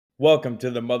Welcome to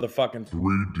the motherfucking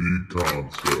 3D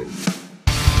concept.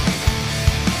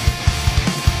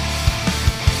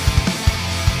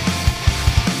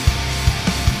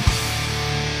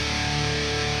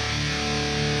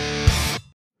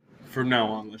 From now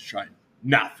on, let's try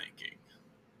not thinking.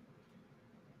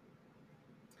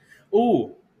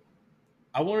 Ooh,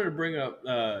 I wanted to bring up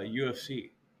UFC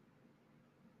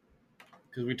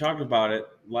because we talked about it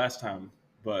last time,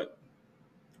 but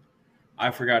I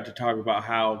forgot to talk about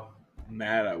how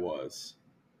mad I was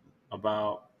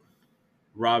about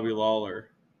Robbie Lawler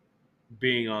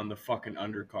being on the fucking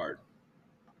undercard.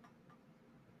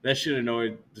 That shit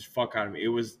annoyed the fuck out of me. It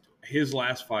was his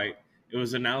last fight. It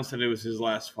was announced that it was his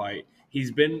last fight.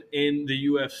 He's been in the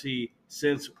UFC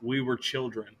since we were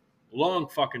children. Long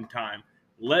fucking time.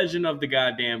 Legend of the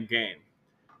goddamn game.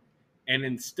 And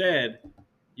instead,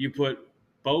 you put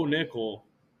Bo Nickel,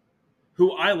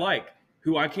 who I like,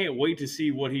 who I can't wait to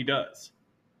see what he does.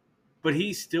 But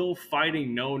he's still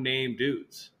fighting no-name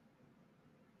dudes.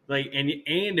 And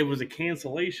it was a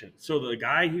cancellation. So the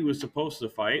guy he was supposed to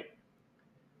fight,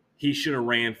 he should have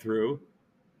ran through.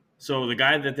 So the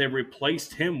guy that they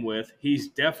replaced him with, he's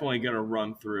definitely going to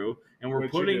run through. And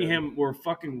we're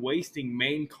fucking wasting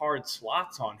main card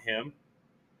slots on him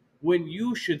when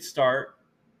you should start.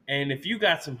 And if you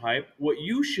got some hype, what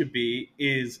you should be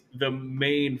is the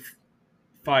main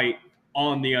fight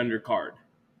on the undercard.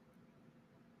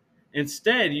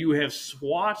 Instead, you have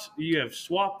swapped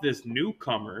this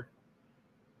newcomer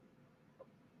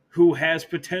who has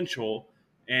potential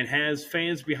and has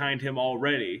fans behind him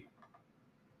already.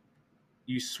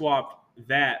 You swapped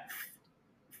that,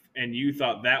 and you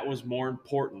thought that was more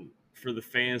important for the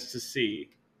fans to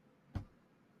see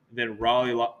than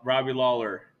Robbie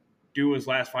Lawler do his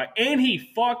last fight. And he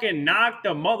fucking knocked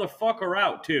the motherfucker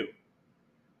out, too.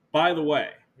 By the way.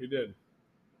 He did.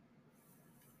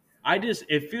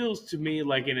 It feels to me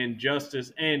like an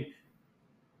injustice, and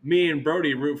me and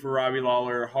Brody root for Robbie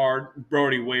Lawler hard.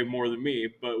 Brody way more than me,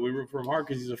 but we root for him hard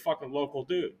because he's a fucking local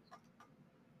dude.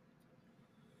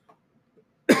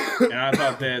 And I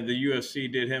thought that the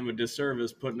UFC did him a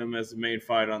disservice putting him as the main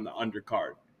fight on the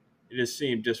undercard. It just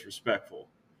seemed disrespectful.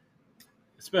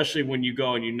 Especially when you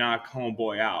go and you knock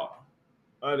homeboy out.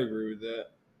 I'd agree with that.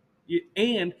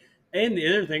 And the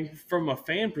other thing, from a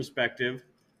fan perspective,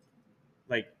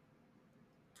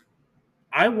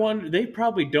 I wonder, they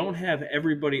probably don't have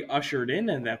everybody ushered in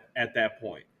at that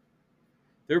point.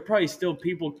 There are probably still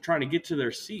people trying to get to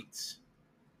their seats.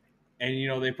 And,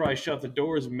 they probably shut the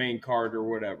doors main card or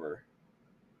whatever.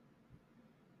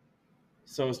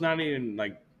 So it's not even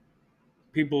like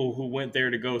people who went there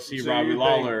to go see Robbie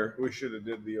Lawler. We should have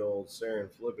did the old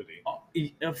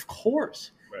serendipity. Of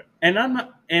course. Right. And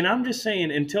I'm just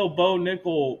saying, until Bo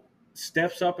Nickel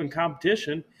steps up in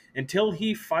competition, until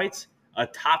he fights a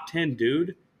top 10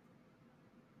 dude,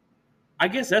 I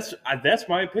guess that's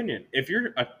my opinion. If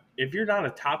you're not a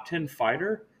top 10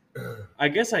 fighter, I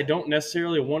guess I don't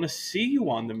necessarily want to see you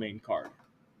on the main card.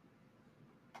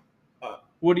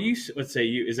 What do you? Let's say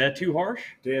you. Is that too harsh?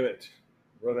 Damn it!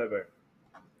 Run that back.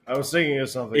 I was thinking of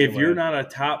something. If you're not a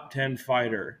top 10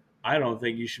 fighter, I don't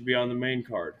think you should be on the main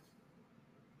card.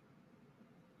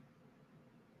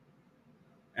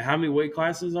 And how many weight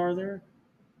classes are there?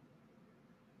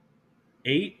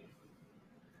 8?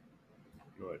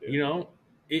 No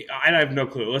idea. I have no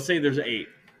clue. Let's say there's 8.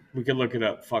 We can look it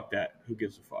up. Fuck that. Who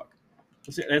gives a fuck?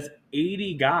 Let's say that's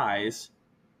 80 guys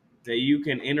that you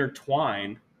can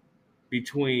intertwine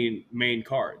between main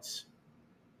cards.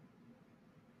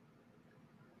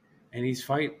 And he's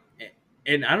fighting.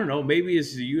 And I don't know, maybe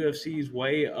it's the UFC's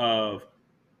way of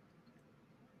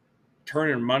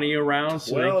turning money around.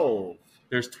 12.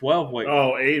 There's 12 weight.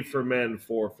 8 for men,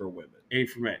 4 for women. 8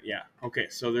 for men, yeah. Okay,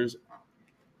 so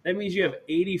that means you have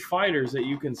 80 fighters that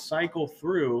you can cycle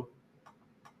through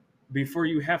before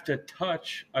you have to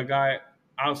touch a guy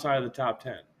outside of the top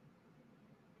 10.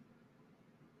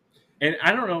 And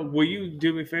I don't know, will you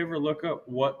do me a favor, look up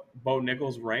what Bo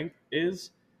Nickel's rank is?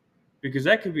 Because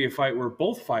that could be a fight where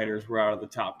both fighters were out of the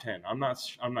top 10. I'm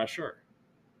not sure.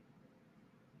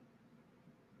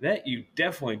 That you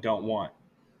definitely don't want.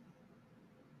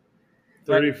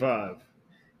 35.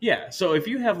 Yeah, so if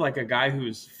you have like a guy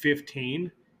who's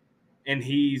 15 and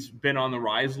he's been on the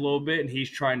rise a little bit and he's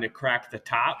trying to crack the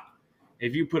top,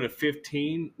 if you put a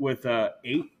 15 with a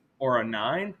 8 or a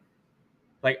 9,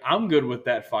 I'm good with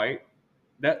that fight.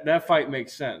 That fight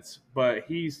makes sense. But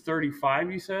he's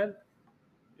 35, you said?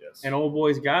 Yes. And old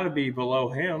boy's got to be below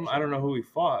him. I don't know who he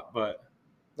fought, but...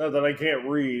 Not that I can't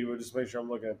read, but just make sure I'm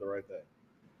looking at the right thing.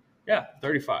 Yeah,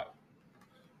 35.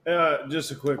 Just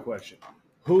a quick question.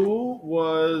 Who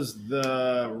was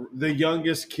the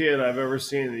youngest kid I've ever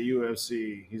seen in the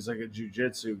UFC? He's like a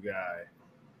jiu-jitsu guy,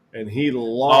 and he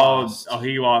lost. Oh,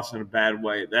 he lost in a bad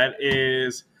way. That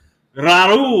is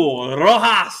Raul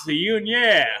Rojas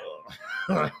Jr.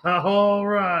 All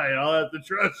right, I'll have to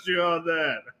trust you on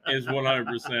that. Is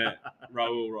 100%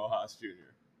 Raul Rojas Jr.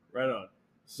 Right on.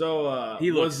 So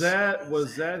He looks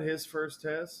was that his first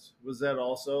test? Was that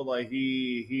also like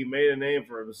he made a name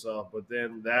for himself, but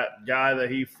then that guy that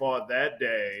he fought that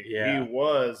day, Yeah. he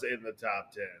was in the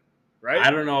top 10, right?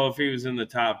 I don't know if he was in the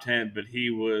top 10, but he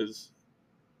was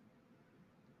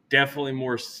definitely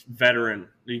more veteran.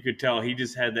 You could tell he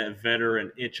just had that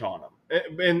veteran itch on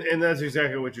him. And that's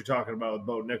exactly what you're talking about with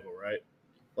Bo Nickel, right?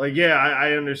 Like, yeah,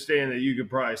 I understand that you could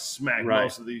probably smack Right.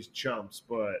 most of these chumps,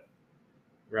 but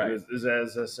Right. is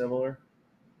that similar?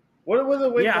 What with the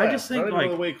weight class? I just think Not even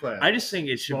like the weight class. I just think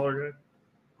it should. Smaller guy?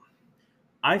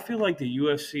 I feel like the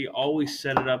UFC always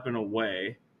set it up in a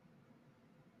way.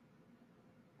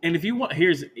 And if you want,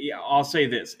 I'll say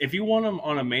this: if you want them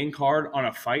on a main card on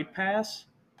a fight pass,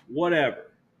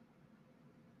 whatever.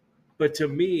 But to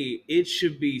me, it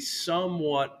should be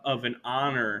somewhat of an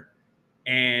honor,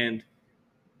 and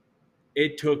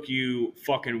it took you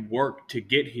fucking work to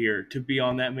get here to be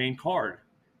on that main card.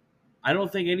 I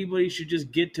don't think anybody should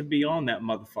just get to be on that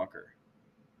motherfucker.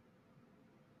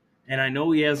 And I know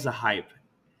he has the hype.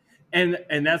 And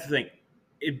that's the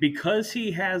thing. Because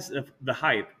he has the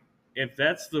hype, if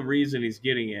that's the reason he's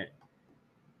getting it,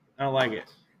 I don't like it.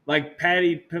 Like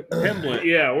Paddy Pimblett.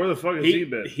 Yeah, where the fuck has he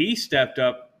been? He stepped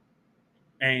up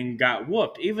and got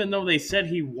whooped, even though they said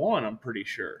he won, I'm pretty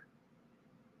sure.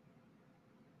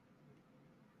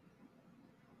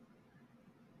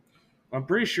 I'm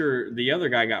pretty sure the other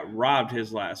guy got robbed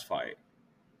his last fight.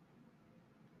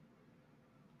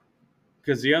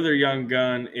 Because the other young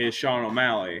gun is Sean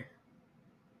O'Malley.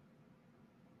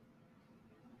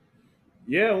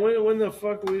 Yeah, when the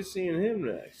fuck are we seeing him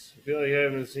next? I feel like I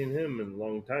haven't seen him in a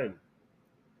long time.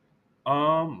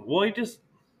 Well,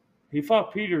 he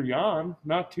fought Peter Yan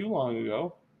not too long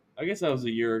ago. I guess that was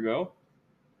a year ago.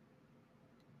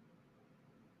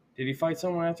 Did he fight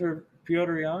someone after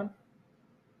Piotr Yan?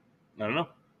 I don't know.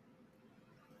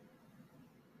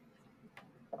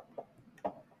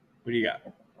 What do you got?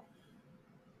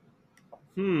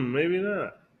 Maybe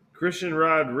not. Christian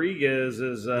Rodriguez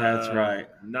is That's right.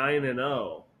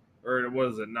 9-0, or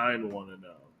was it 9-1-0?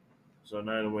 So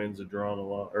 9 wins, a draw, and a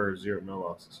loss, or 0 no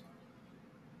losses.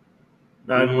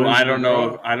 9 wins. I don't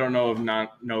know. I don't know if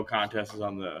no contest is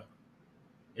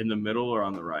in the middle or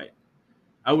on the right.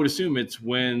 I would assume it's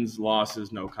wins,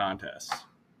 losses, no contests.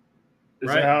 Is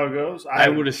right? that how it goes? I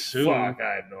would assume. Fuck,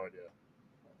 I have no idea.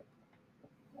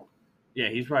 Yeah,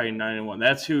 he's probably 9-1.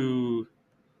 That's who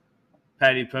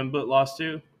Paddy Pimblett lost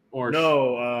to, or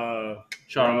No,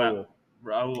 Sean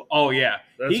Raul. Oh yeah,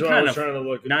 That's he what kind I was of trying to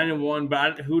look at. 9-1,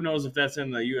 but who knows if that's in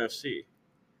the UFC?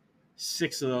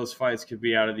 6 of those fights could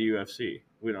be out of the UFC.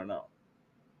 We don't know.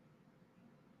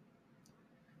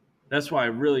 That's why I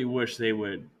really wish they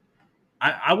would.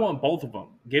 I want both of them.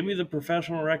 Give me the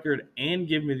professional record and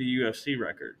give me the UFC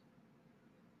record.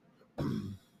 So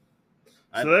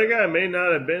that guy may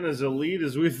not have been as elite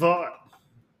as we thought.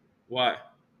 Why?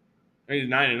 He's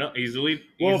 9-0. He's elite.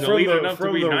 Well, He's from elite the enough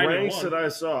to be 9-1. ranks that I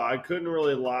saw, I couldn't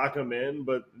really lock him in,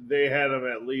 but they had him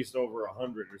at least over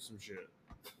 100 or some shit.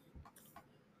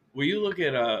 Will you look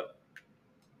at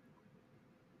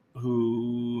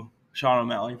who Sean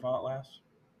O'Malley fought last?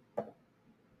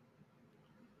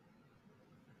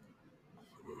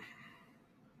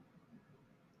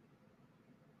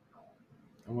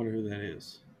 I wonder who that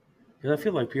is. Because I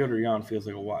feel like Piotr Yan feels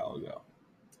like a while ago.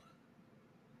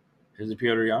 Is it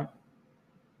Piotr Yan?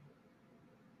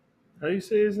 How do you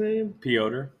say his name?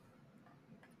 Piotr.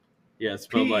 Yeah, it's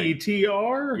spelled like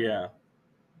P-E-T-R? yeah.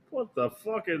 What the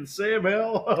fucking Sam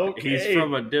Hell? Okay. He's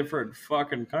from a different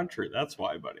fucking country. That's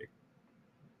why, buddy.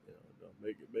 Don't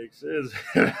make it make sense.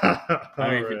 All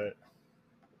right.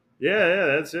 Yeah,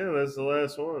 that's him. That's the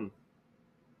last one.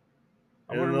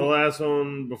 And the last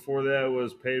one before that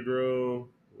was Pedro,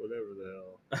 whatever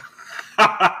the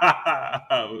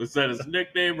hell. Was that his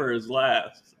nickname or his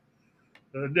last?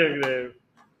 The nickname.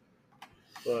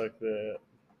 Fuck that.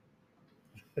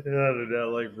 I do not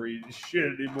like reading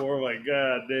shit anymore. My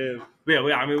god damn.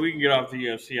 Yeah, I mean, we can get off the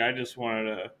UFC. I just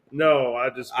wanted to. No,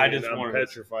 I'm wanted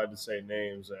petrified to say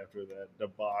names after that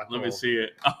debacle. Let me see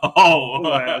it. Oh,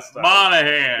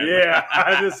 Monahan. Yeah,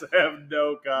 I just have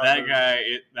no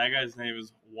confidence. That guy's name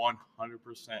is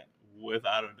 100%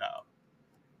 without a doubt.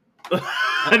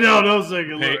 No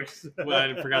second looks. Well,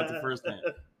 I forgot the first name.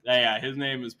 Yeah, his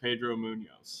name is Pedro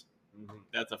Munoz. Mm-hmm.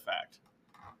 That's a fact.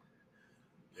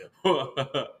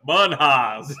 Bud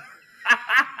Haas.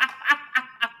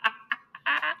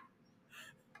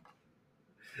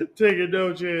 Taking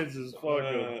no chances. Fuck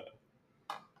him.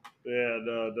 Yeah,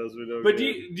 no, it does me no But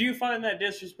good. do you find that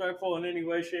disrespectful in any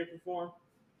way, shape, or form?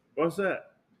 What's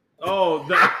that? Oh,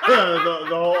 the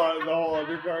whole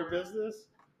undercard business?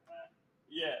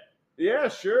 Yeah. Yeah,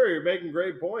 sure. You're making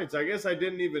great points. I guess I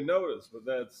didn't even notice, but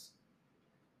that's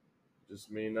just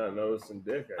me not noticing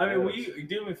dick. I mean, will you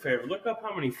do me a favor? Look up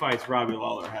how many fights Robbie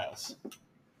Lawler has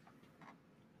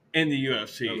in the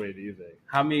UFC. How many do you think?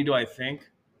 How many do I think?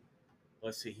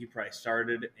 Let's see. He probably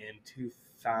started in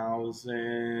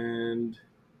 2000.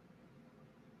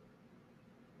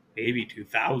 Maybe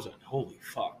 2000. Holy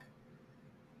fuck.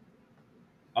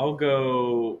 I'll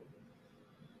go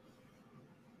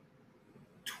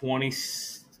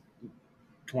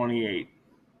 28.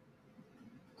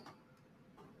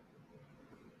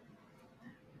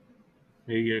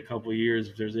 Maybe get a couple years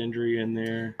if there's injury in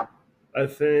there. I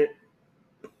think.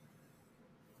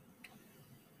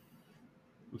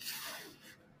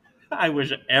 I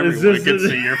wish everyone could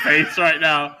see your face right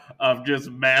now of just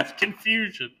mass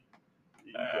confusion.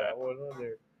 You got one on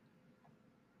there.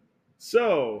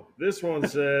 So this one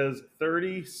says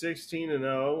 30,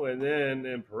 16-0, and then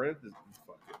in parentheses,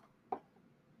 fuck it.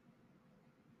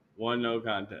 1 no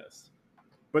contest.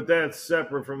 But that's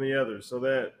separate from the other. So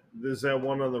that does that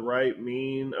one on the right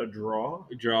mean a draw?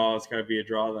 A draw. It's got to be a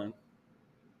draw then.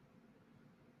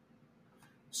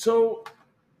 So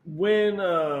when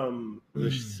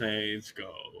The Saints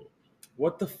go.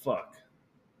 what the fuck?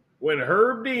 When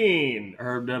Herb Dean,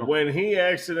 Dental. when he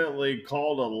accidentally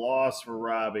called a loss for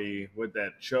Robbie with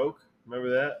that choke, remember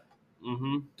that?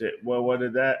 Mm-hmm. What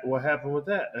happened with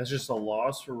that? That's just a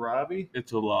loss for Robbie?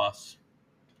 It's a loss.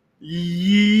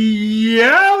 Yowza!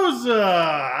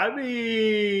 I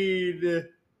mean,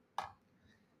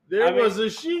 there was a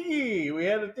shiggy. We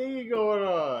had a thingy going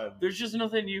on. There's just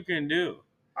nothing you can do.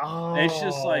 Oh. It's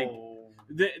just like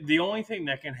the only thing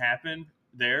that can happen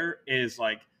there is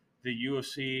like the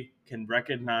UFC can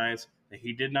recognize that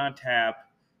he did not tap,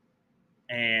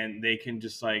 and they can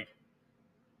just like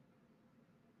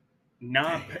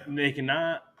they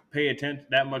cannot pay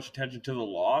that much attention to the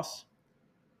loss,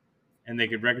 and they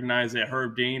could recognize that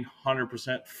Herb Dean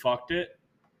 100% fucked it,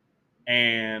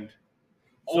 and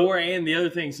the other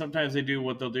thing sometimes they do,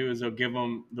 what they'll do is they'll give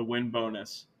them the win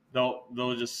bonus.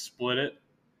 They'll just split it,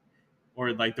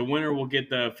 or like the winner will get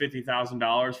the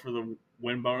 $50,000 for the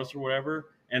win bonus or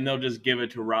whatever, and they'll just give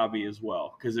it to Robbie as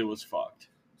well because it was fucked.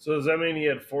 So does that mean he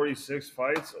had 46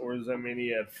 fights, or does that mean he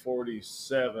had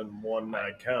 47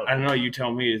 one-night count? I don't know. You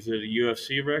tell me. Is it a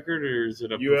UFC record or is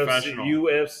it a professional?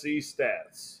 UFC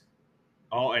stats.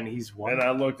 Oh, and he's won. And I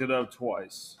looked it up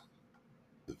twice.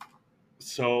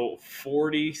 So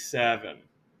 47.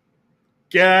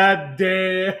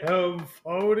 Goddamn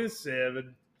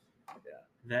 47.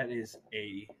 That is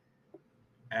a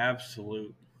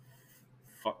absolute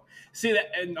fuck. See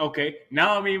that? And okay,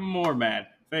 now I'm even more mad.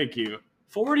 Thank you.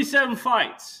 47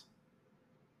 fights,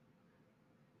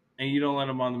 and you don't let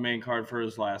him on the main card for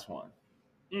his last one.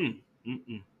 And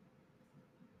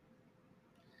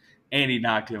he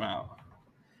knocked him out.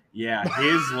 Yeah,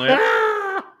 his lip.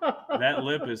 That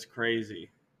lip is crazy.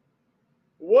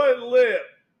 What lip?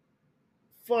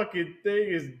 Fucking thing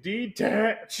is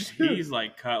detached. He's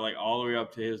like cut like all the way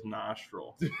up to his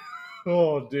nostril.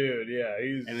 Oh, dude, yeah,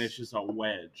 and it's just a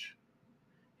wedge.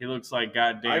 He looks like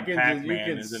goddamn Pac-Man. You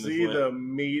can see the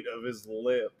meat of his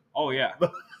lip. Oh yeah.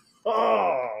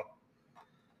 Oh,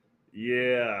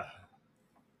 yeah.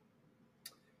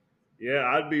 Yeah,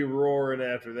 I'd be roaring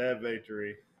after that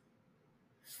victory.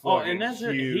 And that's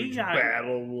it. He got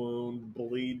battle wound,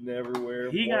 bleeding everywhere.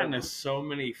 He got into so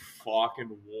many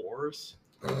fucking wars,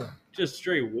 just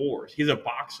straight wars. He's a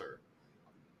boxer.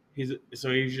 He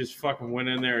just fucking went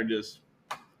in there and just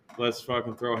let's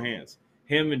fucking throw hands.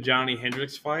 Him and Johnny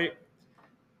Hendricks fight,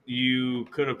 you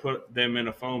could have put them in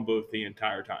a phone booth the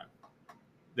entire time.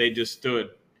 They just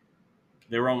stood.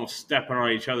 They were almost stepping on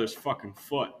each other's fucking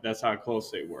foot. That's how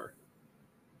close they were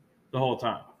the whole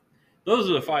time. Those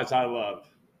are the fights I loved.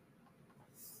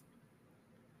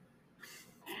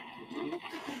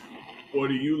 What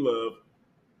do you love?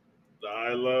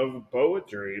 I love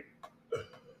poetry.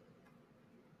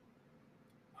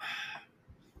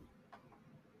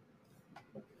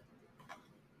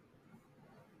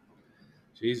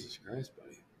 Jesus Christ,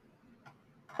 buddy.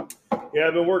 Yeah,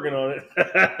 I've been working on it.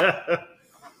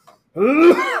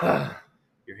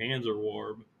 Your hands are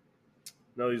warm.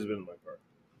 No, these have been in my car.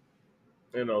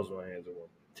 And also my hands are warm.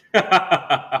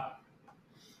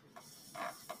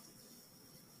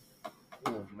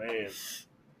 Oh, man.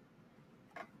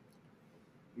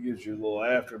 It gives you a little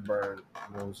afterburn.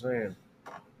 You know what I'm saying?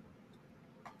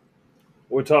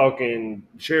 We're talking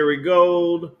cherry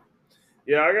gold.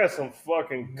 Yeah, I got some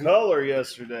fucking color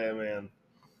yesterday, man.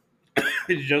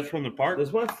 Just from the park?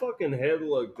 Does my fucking head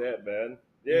look that bad?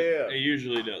 Yeah. It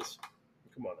usually does.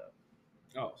 Come on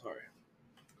now. Oh, sorry.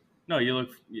 No, you look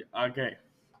okay.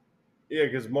 Yeah,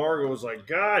 because Margaret was like,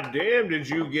 God damn, did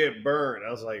you get burned?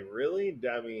 I was like, really?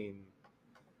 I mean,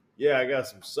 yeah, I got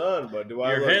some sun, but do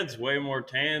I Your look... head's way more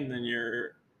tan than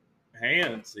your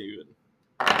hands, even.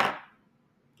 Let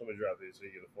me drop these so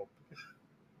you get a full...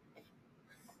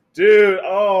 Dude,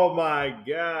 oh my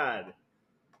God.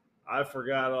 I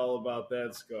forgot all about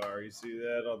that scar. You see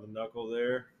that on the knuckle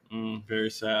there? Very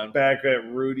sad. Back at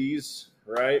Rudy's,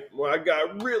 right? Well, I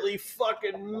got really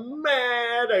fucking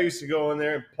mad. I used to go in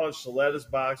there and punch the lettuce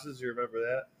boxes. You remember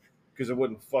that? Because it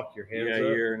wouldn't fuck your hands up. Yeah,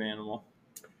 you're an animal.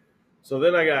 So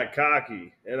then I got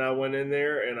cocky, and I went in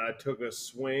there, and I took a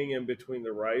swing in between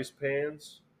the rice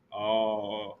pans.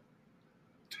 Oh,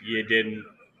 you didn't.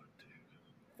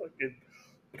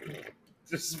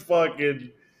 Just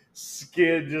fucking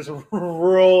skin just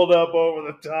rolled up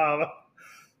over the top.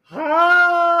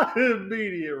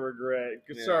 Immediate regret.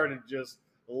 Started just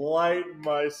lighting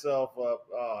myself up.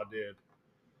 Oh, dude.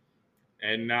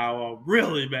 And now I'm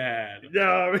really bad.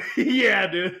 No, yeah,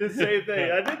 dude. The same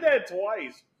thing. I did that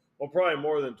twice. Well, probably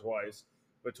more than twice.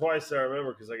 But twice I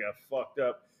remember because I got fucked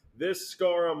up. This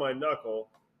scar on my knuckle,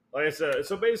 like I said,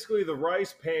 so basically the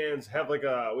rice pans have like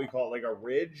we call it like a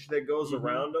ridge that goes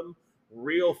around them.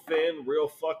 Real thin, real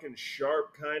fucking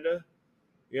sharp, kind of.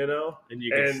 You know? And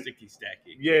you can sticky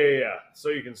stacky. Yeah. So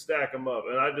you can stack them up.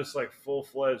 And I just like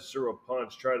full-fledged threw a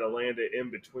punch, tried to land it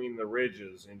in between the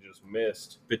ridges and just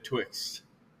missed. Betwixt.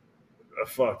 I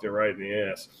fucked it right in the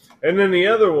ass. And then the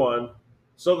other one,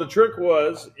 so the trick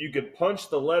was you could punch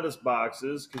the lettuce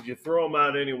boxes because you throw them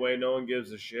out anyway. No one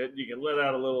gives a shit. You can let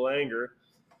out a little anger.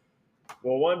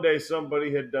 Well, one day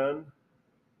somebody had done,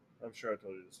 I'm sure I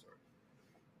told you this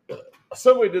story.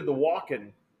 Somebody did the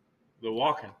walk-in. The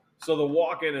walk-in. So the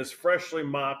walk-in is freshly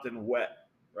mopped and wet,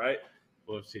 right?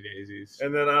 Whoopsie daisies.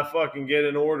 And then I fucking get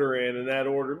an order in, and that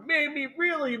order made me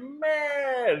really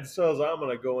mad. So I was like, I'm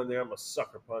going to go in there. I'm going to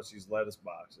sucker punch these lettuce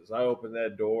boxes. I open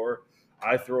that door.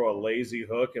 I throw a lazy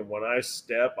hook, and when I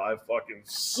step, I fucking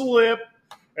slip.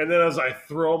 And then as I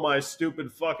throw my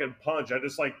stupid fucking punch, I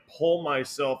just like pull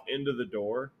myself into the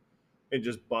door and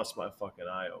just bust my fucking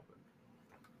eye open.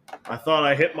 I thought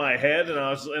I hit my head, and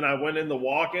I went in the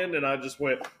walk-in, and I just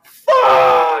went,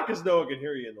 fuck, because no one can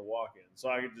hear you in the walk-in. So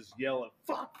I could just yell it,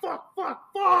 fuck, fuck, fuck,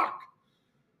 fuck.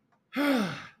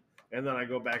 And then I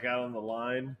go back out on the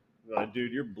line. I'm like,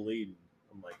 dude, you're bleeding.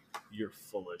 I'm like, you're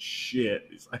full of shit.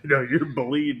 He's like, no, you're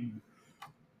bleeding.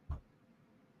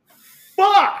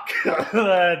 Fuck!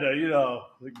 And,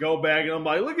 go back, and I'm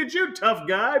like, look at you, tough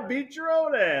guy. Beat your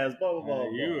own ass. Blah, blah, blah, blah.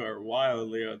 You are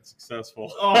wildly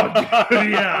unsuccessful. Oh,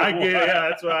 dude, yeah,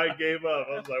 that's why I gave up.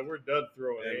 I was like, we're done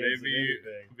throwing hands at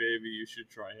anything. Maybe you should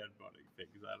try headbutting things.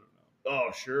 I don't know.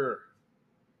 Oh, sure.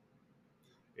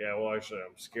 Yeah, well, actually,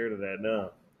 I'm scared of that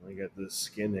now. I got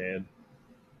this skinhead.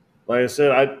 Like I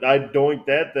said, I doinked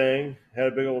that thing. Had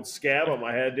a big old scab on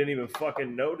my head. Didn't even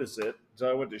fucking notice it. So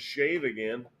I went to shave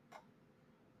again.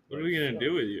 What are we going to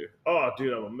do with you? Oh,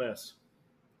 dude, I'm a mess.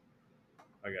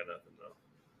 I got nothing, though.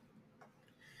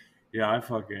 Yeah,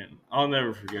 I'll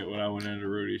never forget when I went into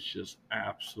Rudy's just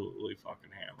absolutely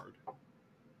fucking hammered.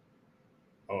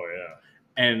 Oh, yeah.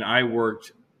 And I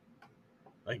worked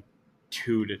like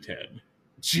 2 to 10.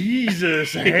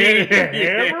 Jesus, hammered?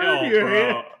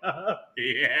 Bro.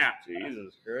 Yeah.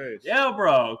 Jesus Christ. Yeah,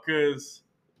 bro, because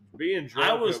being drunk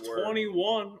I was at work.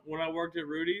 21 when I worked at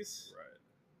Rudy's. Right.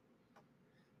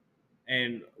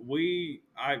 And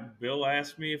Bill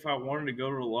asked me if I wanted to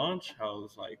go to lunch. I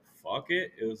was like, fuck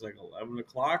it. It was like 11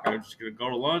 o'clock. I was just going to go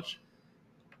to lunch,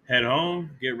 head home,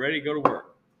 get ready, go to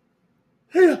work.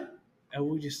 And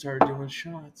we just started doing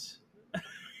shots.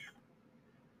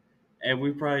 And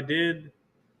we probably did.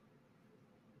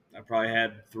 I probably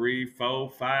had 3, 4,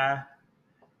 5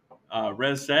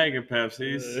 Red Stag and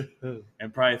Pepsis.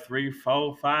 And probably 3,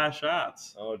 4, 5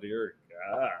 shots. Oh, dear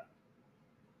God.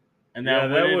 And that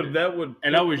would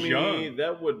and I was young.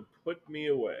 That would put me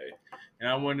away. And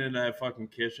I went in that fucking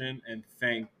kitchen, and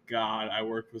thank God I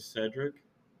worked with Cedric.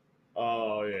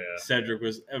 Oh yeah, Cedric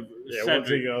was. Yeah, Cedric, what's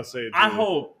he gonna say? I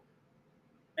hope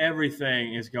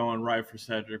everything is going right for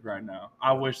Cedric right now.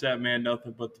 I wish that man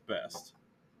nothing but the best.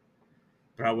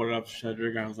 But I went up to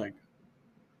Cedric, and I was like,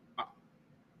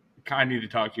 I need to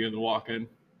talk to you in the walk-in.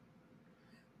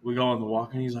 We go in the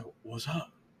walk-in. He's like, what's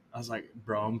up? I was like,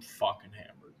 bro, I'm fucking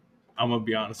hammered. I'm going to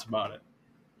be honest about it.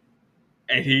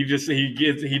 And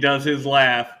he does his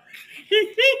laugh.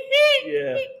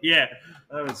 Yeah. Yeah.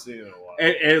 I haven't seen it in a while.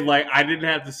 And like, I didn't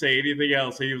have to say anything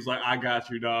else. He was like, I got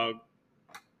you, dog.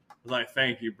 I was like,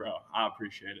 thank you, bro. I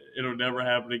appreciate it. It'll never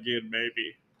happen again,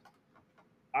 maybe.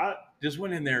 I just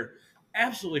went in there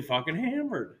absolutely fucking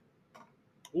hammered.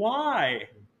 Why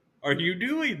are you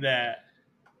doing that?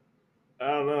 I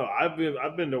don't know. I've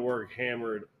been to work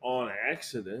hammered on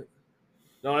accident.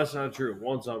 No, that's not true.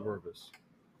 Once on purpose.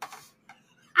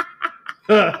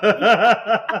 How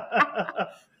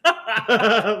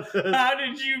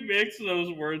did you mix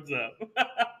those words up?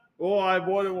 Well, I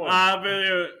bought it once. I've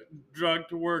been drunk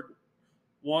to work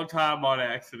one time on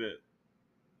accident.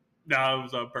 No, it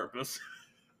was on purpose.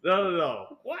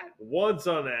 No. What? Once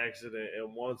on accident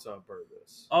and once on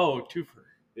purpose. Oh, twofer.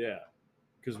 Yeah.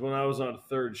 Because when I was on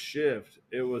third shift,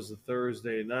 it was a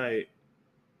Thursday night,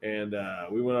 and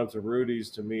we went up to Rudy's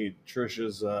to meet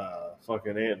Trisha's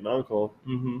fucking aunt and uncle.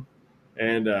 Mm-hmm.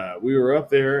 And we were up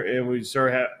there, and we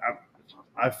started.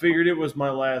 I figured it was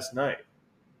my last night.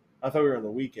 I thought we were on the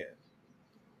weekend,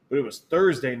 but it was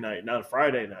Thursday night, not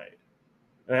Friday night.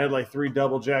 And I had like 3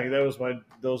 double jack. Those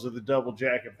are the double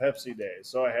jack and Pepsi days.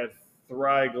 So I had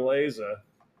 3 Glaza,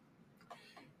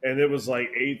 and it was like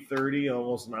 8:30,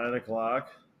 almost 9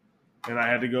 o'clock, and I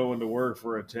had to go into work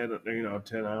for a 10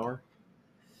 hour.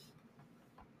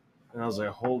 And I was like,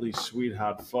 holy sweet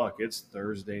hot fuck! It's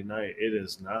Thursday night. It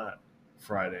is not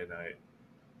Friday night.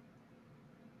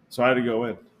 So I had to go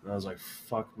in. And I was like,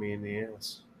 fuck me in the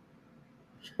ass.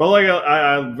 But like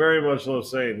I very much love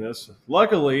saying this.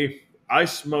 Luckily, I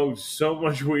smoked so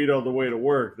much weed on the way to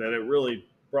work that it really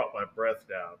brought my breath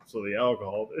down. So the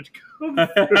alcohol did come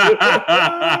through.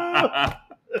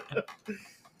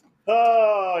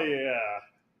 Oh, yeah.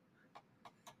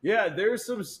 Yeah, there's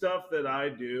some stuff that I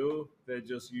do that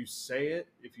just you say it.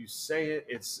 If you say it,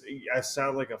 I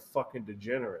sound like a fucking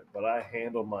degenerate, but I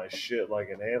handle my shit like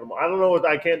an animal. I don't know what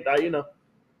I can't,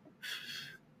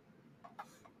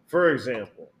 For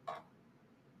example,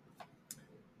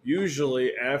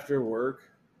 usually after work,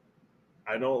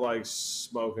 I don't like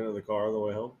smoking in the car on the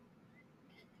way home.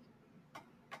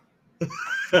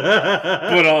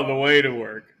 But on the way to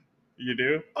work, you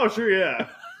do? Oh, sure, yeah.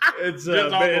 It's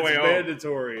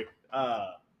mandatory.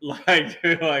 Like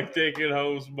taking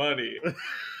home's money.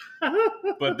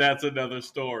 But that's another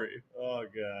story. Oh,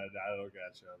 God. I don't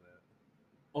got you on that.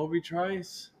 Obi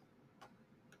Trice.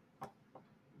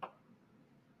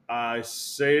 I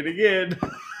say it again.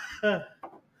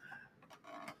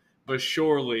 But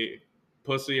surely,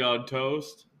 Pussy on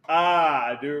Toast.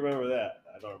 I do remember that.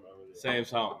 I don't remember that. Same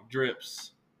song.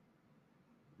 Drips.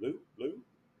 Blue.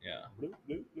 Yeah. Blue.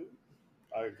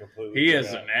 I completely He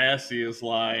has the nastiest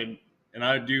line, and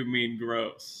I do mean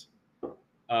gross.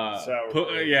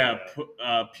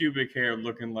 Pubic hair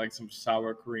looking like some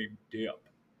sour cream dip.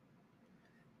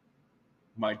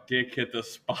 My dick hit the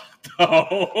spot,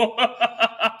 though.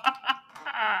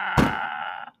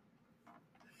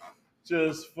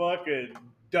 Just fucking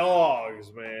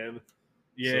dogs, man.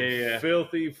 Yeah.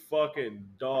 Filthy fucking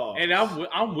dogs. And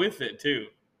I'm with it, too.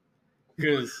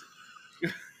 Because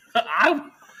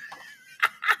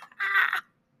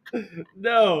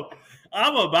No,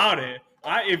 I'm about it.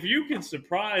 If you can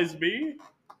surprise me,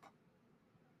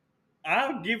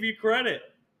 I'll give you credit.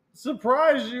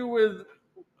 Surprise you with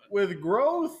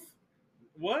growth?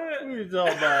 What? What are you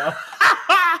talking about?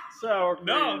 Sour cream.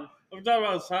 No, I'm talking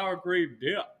about sour cream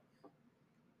dip.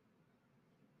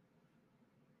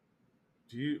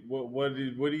 What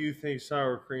do you think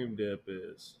sour cream dip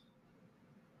is?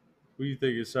 What do you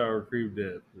think is sour cream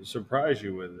dip? Surprise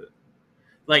you with it.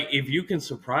 Like, if you can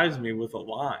surprise me with a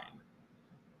line.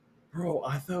 Bro,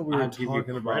 I thought we were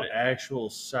talking about actual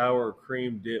sour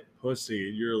cream dip pussy,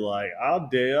 and you're like, I'll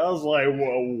dare. I was like,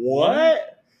 well,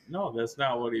 what? No, that's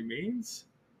not what he means.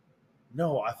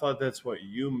 No, I thought that's what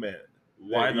you meant.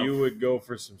 Why you would go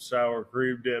for some sour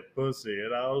cream dip pussy,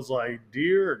 and I was like,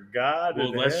 dear God.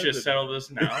 Well, let's just settle this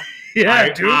now. Yeah,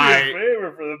 do me a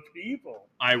favor for the people.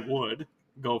 I would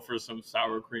go for some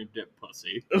sour cream dip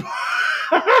pussy.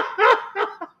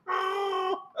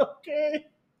 Okay.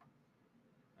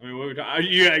 I mean, what we talking?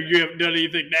 You haven't done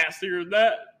anything nastier than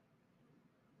that?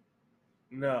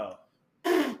 No.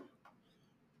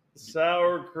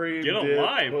 Sour cream dip pussy. Get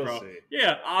a bro.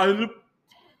 Yeah.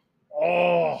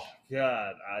 Oh,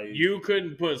 God. You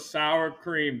couldn't put sour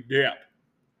cream dip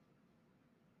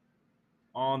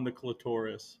on the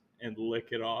clitoris and lick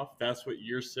it off. That's what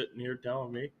you're sitting here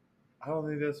telling me. I don't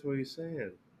think that's what he's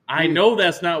saying. I know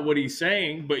that's not what he's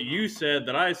saying, but you said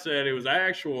that I said it was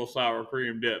actual sour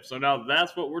cream dip. So now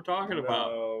that's what we're talking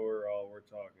about. No, we're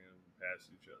talking past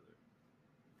each other.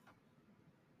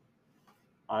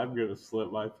 I'm gonna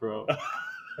slit my throat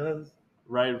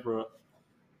right in front.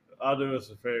 I'll do us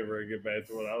a favor and get back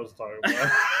to what I was talking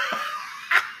about.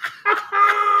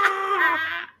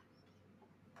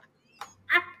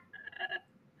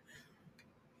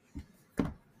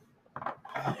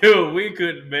 Dude, we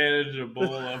couldn't manage a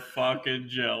bowl of fucking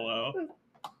Jello.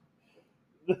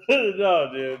 No,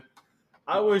 dude.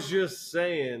 I was just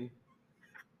saying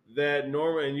that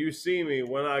Norman, and you see me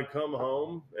when I come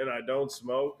home and I don't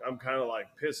smoke, I'm kind of like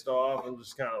pissed off. I'm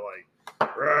just kind of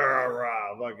like, rah,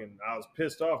 rah, fucking, I was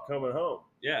pissed off coming home.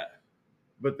 Yeah.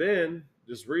 But then,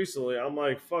 just recently, I'm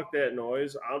like, fuck that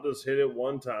noise. I'll just hit it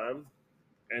one time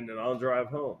and then I'll drive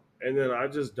home. And then I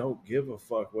just don't give a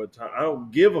fuck what time. I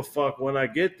don't give a fuck when I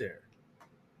get there.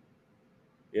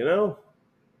 You know?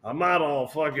 I'm not all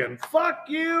fucking, fuck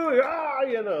you, you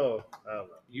know. I don't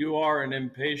know. You are an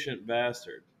impatient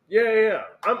bastard. Yeah.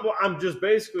 I'm just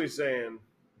basically saying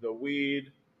the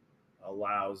weed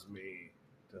allows me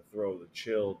to throw the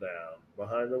chill down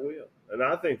behind the wheel. And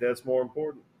I think that's more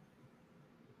important.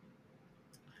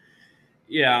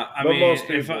 Yeah, I But mean, most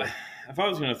if people- I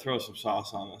was going to throw some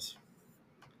sauce on this,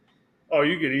 Oh,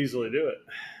 you could easily do it.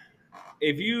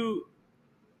 if you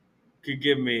could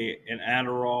give me an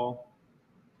Adderall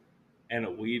and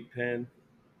a weed pen,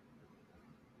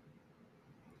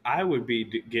 I would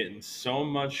be getting so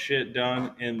much shit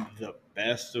done in the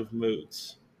best of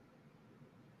moods.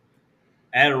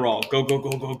 Adderall, go, go,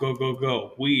 go, go, go, go,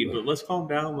 go. Weed, but let's calm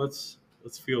down. Let's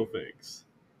feel things.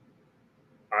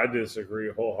 I disagree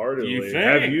wholeheartedly. You think?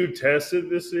 Have you tested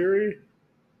this theory?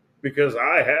 Because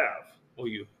I have.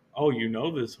 You know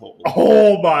this whole.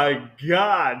 Oh my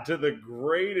God. To the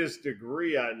greatest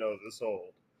degree, I know this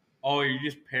whole. Oh, you're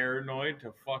just paranoid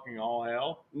to fucking all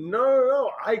hell?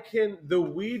 No. The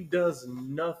weed does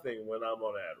nothing when I'm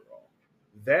on Adderall.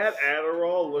 That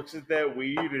Adderall looks at that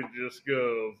weed and just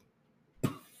goes,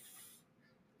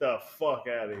 the fuck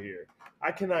out of here.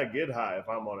 I cannot get high if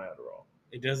I'm on Adderall.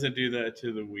 It doesn't do that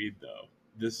to the weed, though.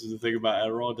 This is the thing about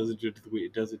Adderall. It doesn't do it to the weed.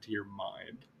 It does it to your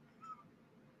mind.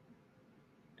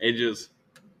 It just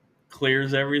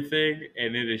clears everything,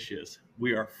 and it is just,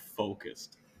 we are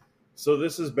focused. So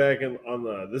this is back on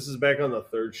the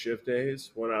third shift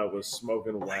days when I was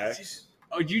smoking wax.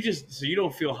 Oh, so you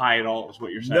don't feel high at all is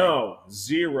what you're saying? No,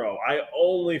 zero. I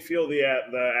only feel the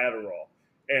Adderall.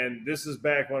 And this is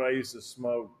back when I used to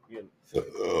smoke. You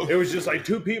know, it was just like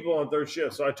two people on third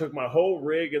shift. So I took my whole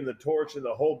rig and the torch and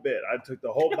the whole bit. I took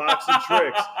the whole box of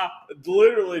tricks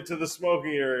literally to the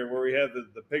smoking area where we had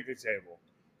the picnic table.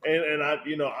 And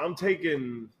I'm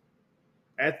taking,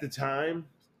 at the time,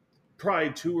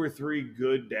 probably 2 or 3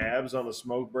 good dabs on a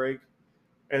smoke break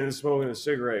and then smoking a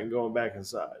cigarette and going back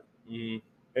inside. Mm-hmm.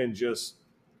 And just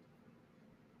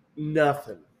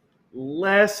nothing.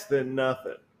 Less than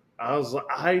nothing. I was like,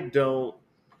 I'm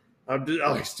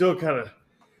still kind of,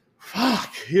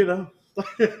 fuck, you know.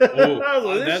 I was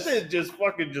like, this shit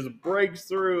just breaks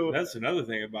through. That's another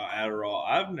thing about Adderall.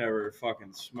 I've never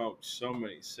fucking smoked so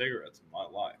many cigarettes in my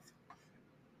life.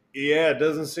 Yeah, it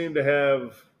doesn't seem to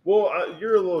have. Well,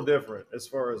 you're a little different as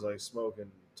far as like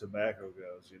smoking tobacco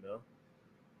goes. You know,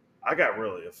 I got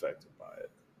really affected by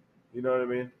it. You know what I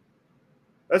mean?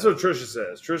 That's what Trisha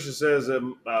says. Trisha says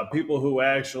that people who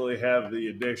actually have the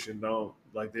addiction don't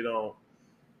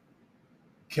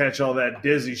catch all that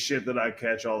dizzy shit that I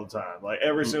catch all the time. Like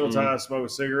every single time I smoke a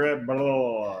cigarette, blah, blah,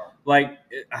 blah. Like,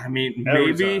 I mean,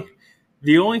 Every maybe time.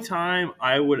 the only time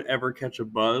I would ever catch a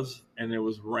buzz, and it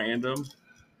was random,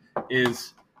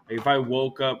 is if I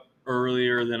woke up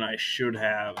earlier than I should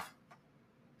have,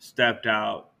 stepped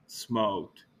out,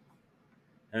 smoked,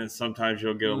 and then sometimes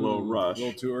you'll get a little rush. A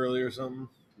little too early or something?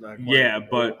 Yeah,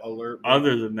 but alert.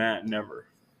 Other than that, never.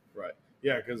 Right.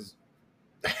 Yeah, because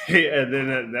and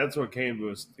then that's what came to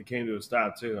a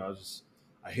stop too.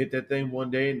 I hit that thing one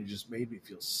day and it just made me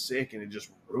feel sick and it just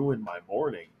ruined my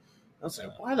morning. I was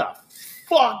like, why the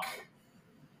fuck?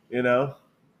 You know?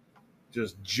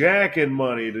 Just jacking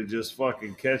money to just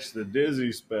fucking catch the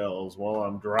dizzy spells while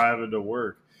I'm driving to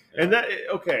work. Yeah. And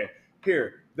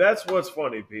that's what's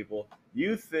funny, people.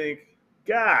 You think,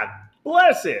 God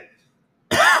bless it.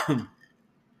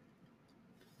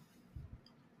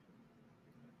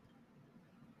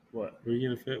 What? Are you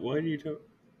gonna fit? Why do you talk?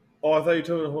 Oh, I thought you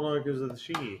told me to hold on because of the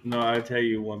she. No, I'll tell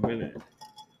you 1 minute.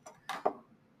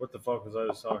 What the fuck was I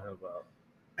just talking about?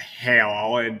 Hell,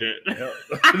 I'll end it.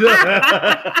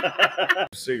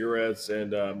 Cigarettes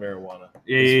and marijuana.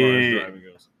 Yeah, as far as driving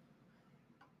goes.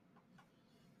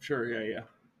 Sure, yeah.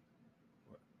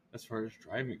 As far as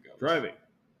driving goes. Driving.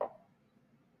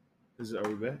 Are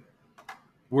we back?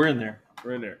 We're in there.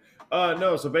 We're in there.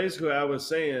 No, so basically I was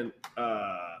saying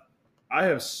I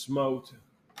have smoked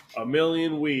a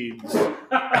million weeds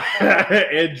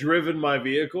and driven my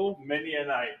vehicle Many a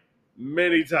night.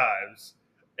 many times.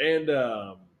 And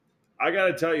I got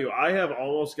to tell you, I have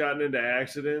almost gotten into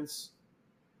accidents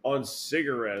on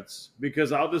cigarettes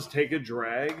because I'll just take a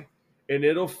drag and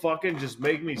it'll fucking just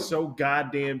make me so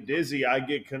goddamn dizzy. I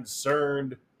get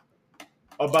concerned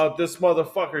about this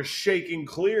motherfucker shaking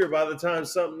clear by the time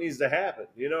something needs to happen.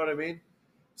 You know what I mean?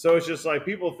 So it's just like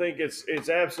people think it's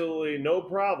absolutely no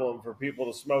problem for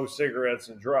people to smoke cigarettes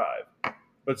and drive.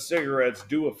 But cigarettes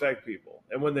do affect people.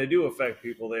 And when they do affect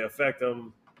people, they affect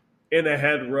them in a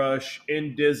head rush,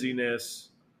 in dizziness,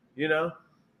 you know?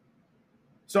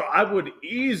 So I would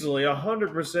easily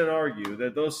 100% argue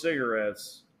that those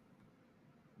cigarettes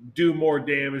do more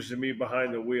damage to me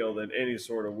behind the wheel than any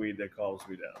sort of weed that calms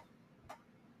me down.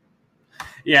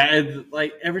 Yeah, and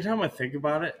like every time I think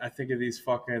about it, I think of these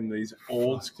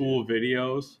old school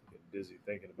videos Dizzy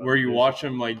thinking about where you watch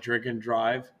them like drink and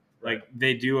drive. Right. Like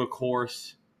they do a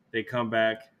course, they come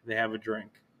back, they have a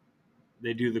drink.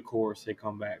 They do the course, they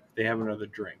come back, they have another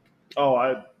drink.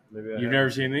 Oh, You've never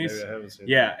seen these? Maybe I haven't seen.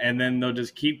 Yeah, and then they'll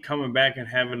just keep coming back and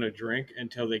having a drink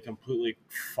until they completely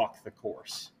fuck the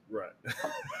course. Right.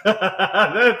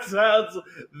 that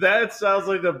sounds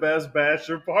like the best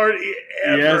bachelor party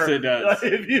ever. Yes, it does.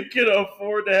 Like, if you can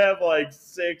afford to have like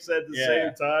 6 at the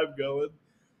same time going.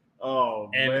 Oh,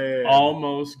 and man.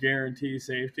 Almost guarantee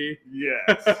safety.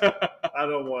 Yes. I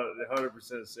don't want 100%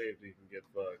 safety can get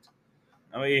fucked.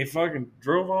 I mean, he fucking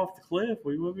drove off the cliff.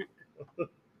 We would be.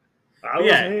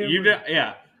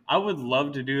 Yeah, I would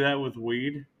love to do that with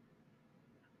weed.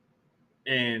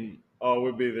 And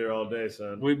we'd be there all day,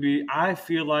 son. I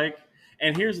feel like,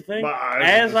 and here's the thing, My eyes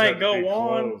as just I have to go be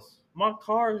on, closed. my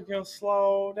car is going to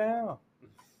slow down.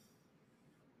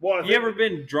 Well, You ever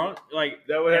been drunk? Like,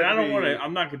 that would and have I to don't be- want to,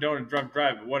 I'm not condoning drunk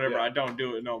driving, whatever. Yeah. I don't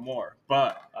do it no more.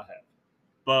 But, I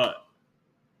have.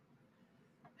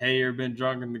 Hey, you ever been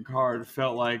drunk in the car? It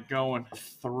felt like going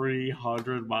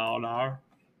 300 mile an hour.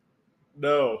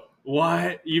 No.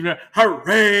 What?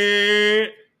 Hooray!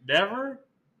 Never?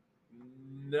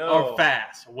 No. Or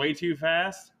fast? Way too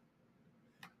fast?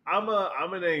 I'm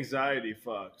an anxiety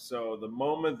fuck. So the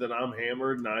moment that I'm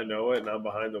hammered and I know it and I'm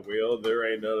behind the wheel,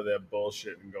 there ain't none of that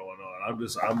bullshitting going on.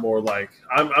 I'm more like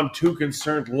I'm too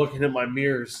concerned looking at my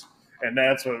mirrors, and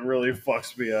that's what really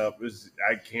fucks me up. Is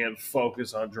I can't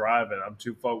focus on driving. I'm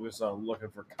too focused on looking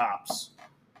for cops.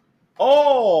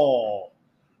 Oh,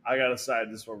 I gotta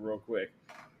side this one real quick.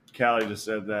 Callie just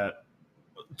said that.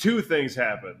 2 things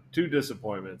happened. 2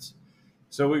 disappointments.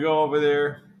 So we go over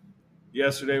there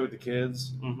yesterday with the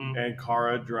kids, and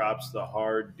Cara drops the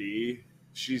hard D.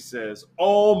 She says,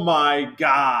 "Oh my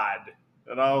God."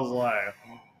 And I was like,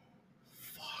 oh,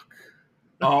 fuck.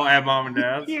 Oh, at mom and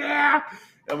dad's? Yeah.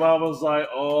 And mom was like,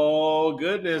 "Oh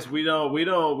goodness, we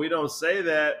don't say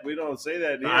that. We don't say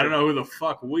that here." I don't know who the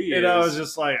fuck we And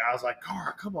is. I was like,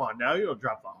 Cara, come on now. You don't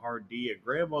drop the hard D at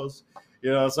grandma's.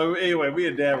 So anyway, me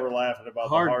and Dad were laughing about the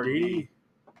hard D.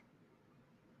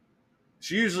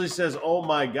 She usually says, "Oh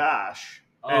my gosh,"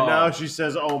 and now she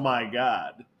says, "Oh my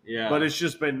God." Yeah. But it's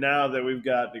just been now that we've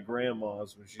got the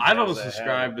grandmas. I don't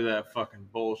subscribe to that fucking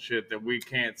bullshit that we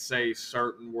can't say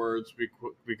certain words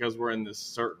because we're in this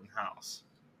certain house.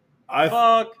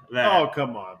 Fuck that. Oh,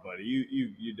 come on, buddy.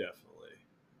 You definitely.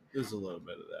 There's a little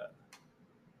bit of that.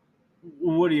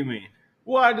 What do you mean?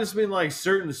 Well, I just mean like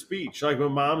certain speech. Like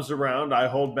when mom's around, I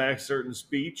hold back certain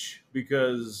speech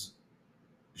because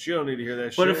she don't need to hear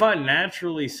that shit. But if I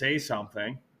naturally say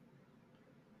something,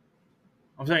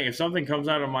 I'm saying if something comes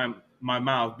out of my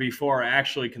mouth before I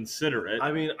actually consider it,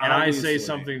 I mean, and I say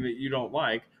something that you don't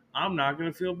like, I'm not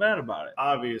going to feel bad about it.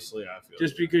 Obviously, I feel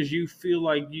just because you feel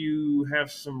like you have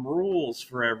some rules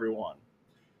for everyone.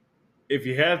 If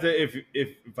you have to,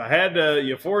 if I had to,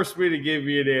 you forced me to give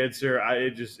you an answer.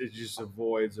 It just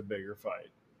avoids a bigger fight.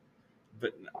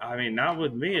 But I mean, not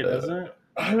with me, it doesn't.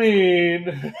 I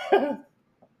mean,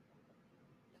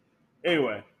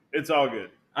 anyway, it's all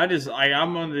good.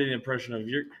 I'm under the impression of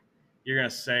you're gonna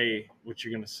say what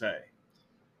you're gonna say.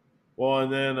 Well,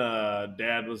 and then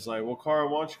Dad was like, "Well, Cara,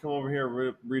 why don't you come over here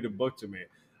and read a book to me?"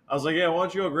 I was like, "Yeah, why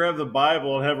don't you go grab the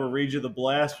Bible and have her read you the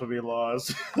blasphemy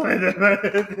laws?" Mom gives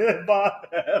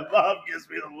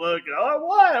me the look, and I'm like,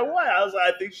 "What? I was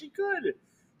like, I think she could.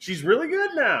 She's really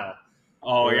good now."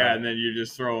 Oh yeah, and then you're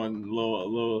just throwing a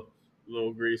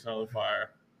little grease on the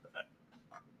fire.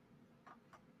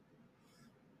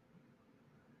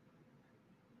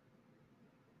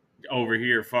 Over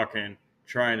here, fucking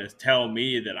trying to tell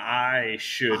me that I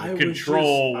should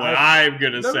control what I'm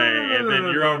gonna say, and then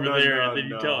you're over there, and then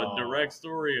you tell a direct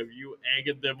story of you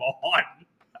egging them on.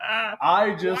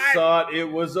 I just thought it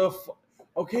was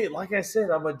Okay, like I said,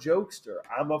 I'm a jokester.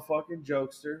 I'm a fucking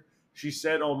jokester. She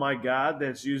said, "Oh my God,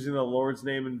 that's using the Lord's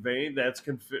name in vain. That's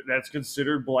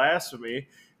considered blasphemy."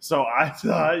 So I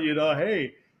thought,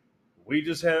 hey, we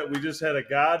just had a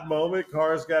God moment.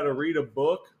 Cara's got to read a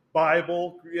book,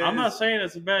 Bible. I'm not saying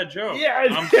it's a bad joke. Yeah,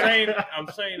 I'm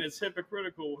saying it's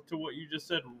hypocritical to what you just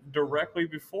said directly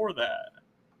before that.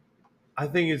 I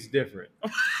think it's different.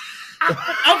 Of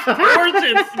course,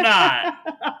 it's not.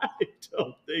 I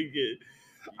don't think it.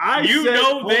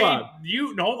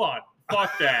 Hold on.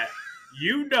 Fuck that.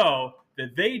 You know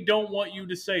that they don't want you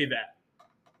to say that.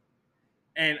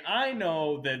 And I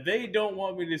know that they don't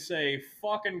want me to say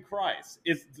fucking Christ.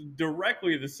 It's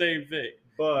directly the same thing.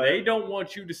 But they don't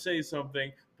want you to say something,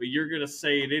 but you're going to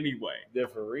say it anyway.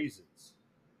 Different reasons.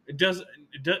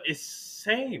 It's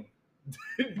same.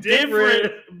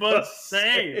 Different, but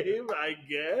same. I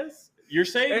guess. You're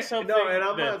saying something. No, and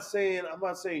I'm not saying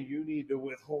you need to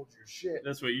withhold your shit.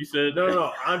 That's what you said.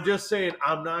 No. I'm just saying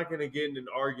I'm not going to get in an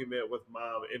argument with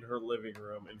mom in her living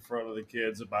room in front of the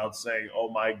kids about saying, "Oh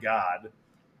my God."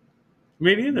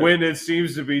 Me neither. When it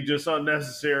seems to be just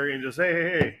unnecessary and just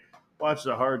hey, watch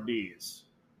the hard D's.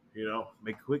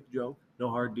 Make a quick joke, no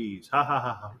hard D's. Ha ha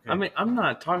ha. Okay. I mean, I'm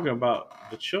not talking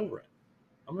about the children.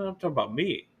 I'm talking about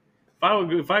me.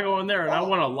 If I go in there and I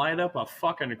want to light up a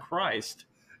fucking Christ.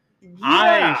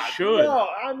 Yeah, I should. No,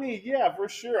 I mean, yeah, for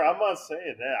sure. I'm not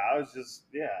saying that. I was just,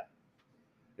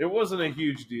 it wasn't a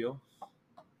huge deal.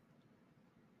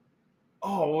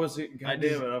 Oh, what was it? God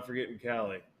damn it, I'm forgetting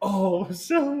Callie. Oh,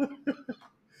 so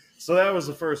that was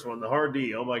the first one, the hard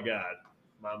D. Oh my God,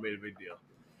 Mom made a big deal.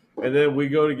 And then we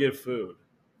go to get food.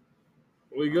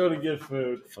 And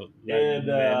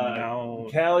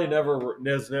Callie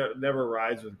never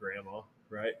rides with Grandma,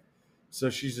 right? So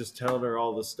she's just telling her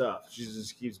all the stuff. She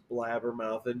just keeps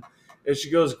blabbermouthing. And she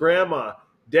goes, "Grandma,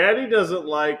 Daddy doesn't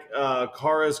like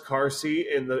Cara's car seat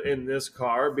in this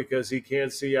car because he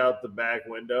can't see out the back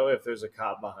window if there's a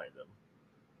cop behind him."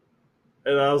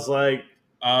 And I was like,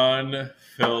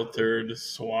 unfiltered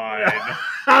swine.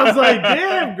 I was like,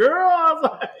 damn, girl. I was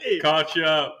like, caught you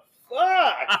up.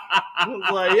 Fuck.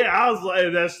 I was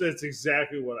like, that's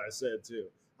exactly what I said too.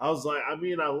 I was like, I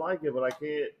mean, I like it, but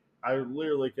I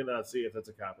literally cannot see if it's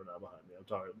a cop or not behind me. I'm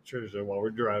talking to Trisha while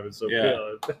we're driving, so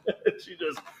she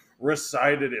just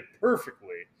recited it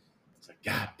perfectly. It's like,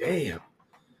 God damn.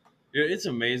 It's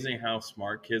amazing how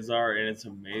smart kids are, and it's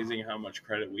amazing how much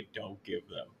credit we don't give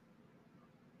them.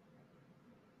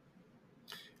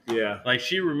 Yeah. Like,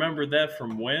 she remembered that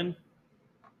from when,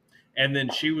 and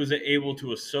then she was able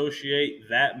to associate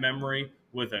that memory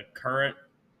with a current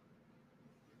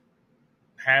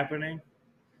happening.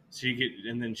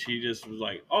 And then she just was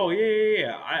like, "Oh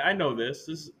yeah, I know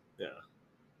this.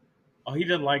 Oh, he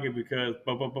doesn't like it because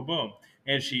boom."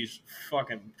 And she's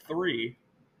fucking 3,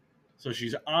 so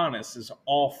she's honest as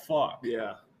all fuck.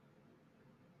 Yeah.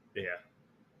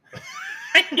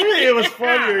 It was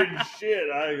funnier than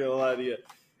shit. I ain't gonna lie to you.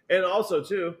 And also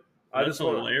too, That's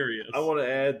hilarious. I want to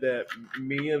add that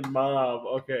me and Mom.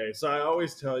 Okay, so I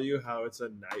always tell you how it's a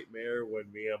nightmare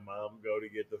when me and Mom go to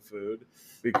get the food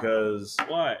because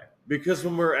why? Because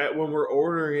when we're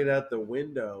ordering it at the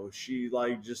window, she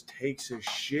just takes a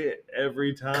shit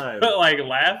every time. Like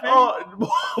laughing? Oh,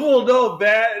 well, no,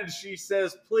 that, and she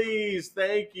says, "Please,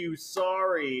 thank you,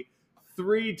 sorry,"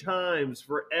 3 times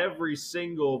for every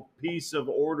single piece of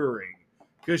ordering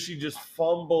because she just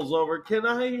fumbles over. "Can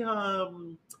I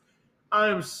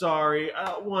I'm sorry.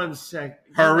 1 second.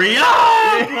 Hurry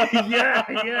up!" yeah.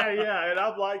 And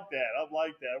I'm like that.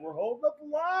 We're holding up the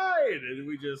line,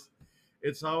 and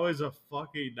it's always a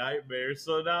fucking nightmare.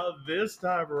 So now this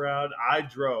time around, I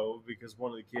drove because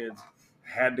one of the kids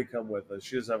had to come with us.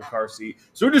 She doesn't have a car seat,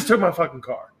 so we just took my fucking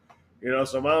car.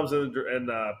 So Mom's in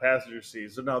the passenger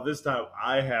seat. So now this time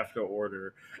I have to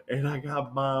order, and I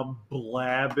got Mom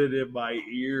blabbing in my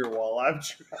ear while I'm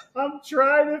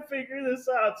trying to figure this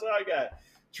out. So I got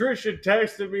Trisha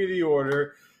texted me the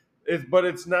order, but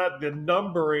it's not the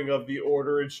numbering of the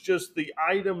order. It's just the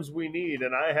items we need,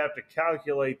 and I have to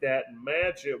calculate that and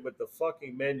match it with the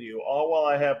fucking menu, all while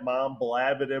I have Mom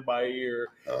blabbing in my ear.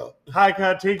 "Hi, can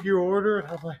I take your order?" And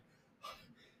I'm like,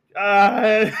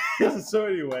 so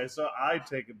anyway, so I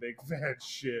take a big fat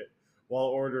shit while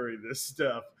ordering this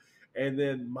stuff, and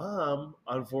then Mom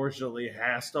unfortunately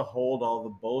has to hold all the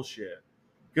bullshit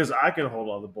because I can hold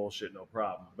all the bullshit no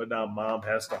problem, but now Mom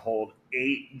has to hold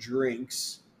 8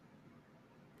 drinks.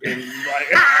 And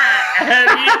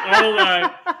hold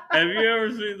on. Have you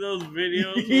ever seen those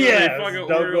videos where they fucking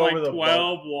order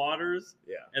 12 waters?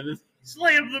 Yeah. And then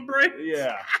slam the brakes?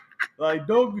 Yeah.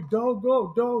 Don't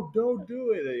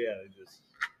do it.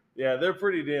 Yeah, they're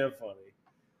pretty damn funny.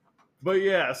 But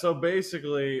yeah, so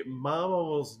basically, Mom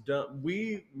almost done.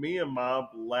 Me and Mom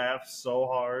laughed so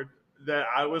hard that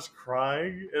I was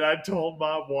crying, and I told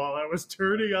Mom while I was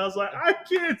turning, I was like, I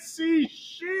can't see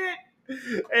shit.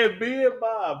 And me and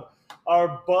Mom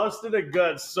are busting a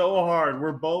gut so hard,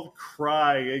 we're both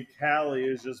crying, and Callie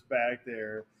is just back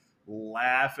there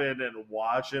laughing and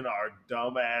watching our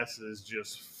dumb asses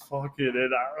just fucking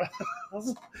it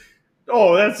out.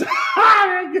 Oh, that's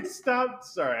I can stop.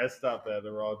 Sorry, I stopped that at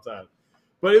the wrong time.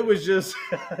 But it was just,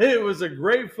 it was a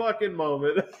great fucking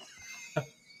moment.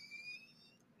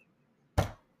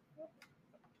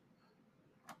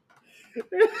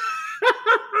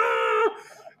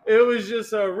 It was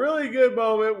just a really good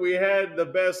moment. We had the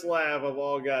best laugh of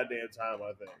all goddamn time,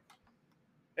 I think.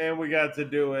 And we got to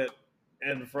do it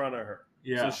in front of her.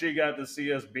 Yeah. So she got to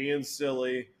see us being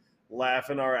silly,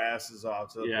 laughing our asses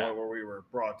off to the Yeah. point where we were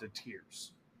brought to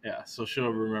tears. Yeah, so she'll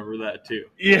remember that too.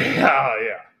 Yeah.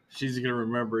 She's gonna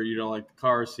remember you don't like the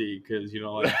car seat because you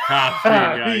don't like the cop seat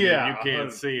guy. Yeah, you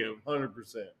can't see him.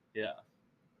 100%. Yeah.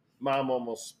 Mom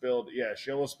almost spilled. Yeah,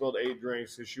 she almost spilled 8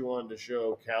 drinks because she wanted to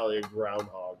show Callie a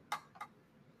groundhog.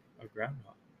 A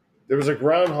groundhog. There was a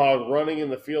groundhog running in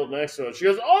the field next to it. She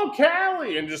goes, "Oh,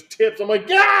 Callie!" and just tips. I'm like,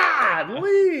 God,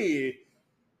 Lee!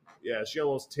 Yeah, she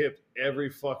almost tipped every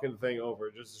fucking thing over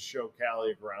just to show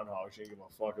Callie a groundhog she didn't give a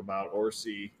fuck about or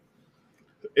see.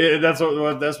 That's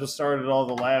what started all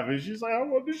the laughing. She's like, I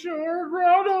want to show her a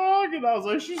groundhog, and I was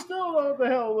like, she still don't know what the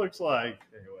hell it looks like.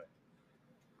 Anyway,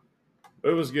 it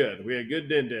was good. We had good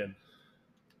din.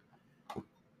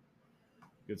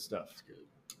 Good stuff. That's good.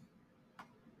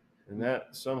 And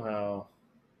that somehow,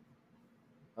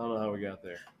 I don't know how we got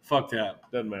there. Fuck that.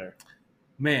 Doesn't matter.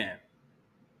 Man,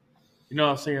 you know what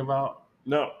I was thinking about?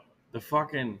 No.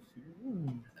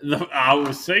 I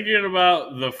was thinking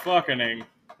about the fucking.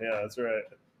 Yeah, that's right.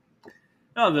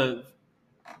 No,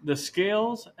 the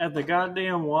scales at the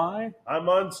goddamn Y. I'm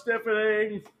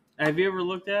unstiffening. Have you ever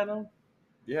looked at them?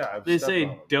 Yeah, They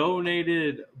say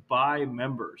donated by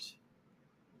members.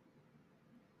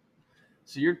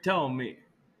 So you're telling me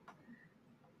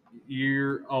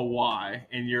you're a Y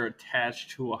and you're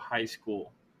attached to a high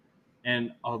school,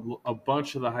 and a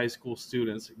bunch of the high school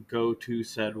students go to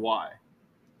said Y,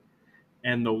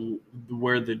 and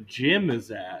where the gym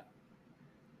is at,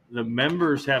 the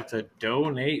members have to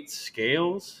donate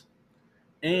scales,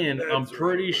 and I'm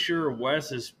pretty sure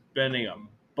Wes is spending a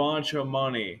bunch of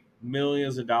money,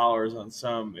 millions of dollars on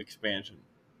some expansion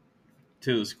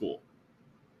to the school.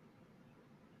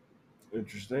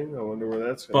 Interesting. I wonder where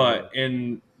that's going. But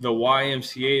in the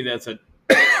YMCA that's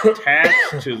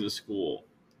attached to the school,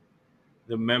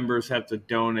 the members have to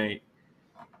donate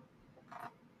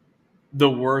the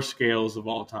worst scales of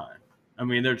all time. I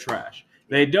mean, they're trash.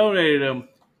 They donated them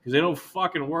because they don't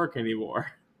fucking work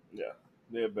anymore. Yeah,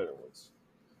 they have better ones.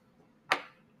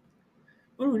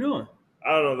 What are we doing?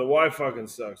 I don't know. The Y fucking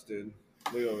sucks, dude.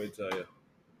 What do you want me to tell you?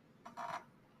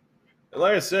 And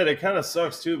like I said, it kind of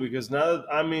sucks too because now,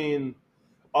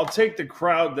 I'll take the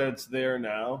crowd that's there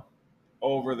now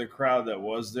over the crowd that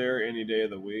was there any day of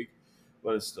the week,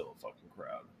 but it's still a fucking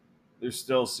crowd. There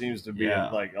still seems to be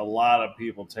like a lot of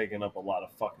people taking up a lot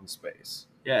of fucking space.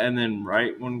 Yeah, and then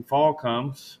right when fall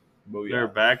comes, they're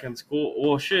back in school.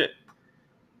 Well, shit.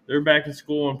 They're back in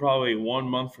school in probably 1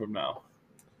 month from now.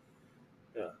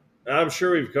 Yeah. And I'm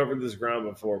sure we've covered this ground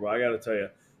before, but I got to tell you,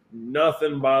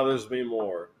 nothing bothers me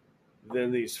more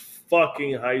than these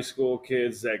fucking high school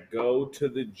kids that go to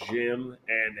the gym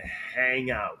and hang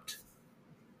out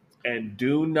and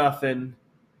do nothing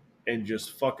and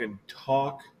just fucking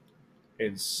talk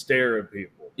and stare at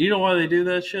people. You know why they do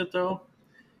that shit, though?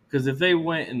 Because if they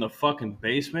went in the fucking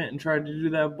basement and tried to do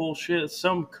that bullshit,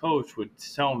 some coach would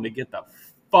tell them to get the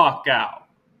fuck out.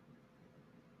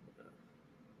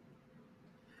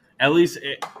 At least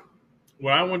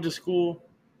when I went to school,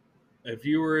 if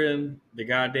you were in the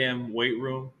goddamn weight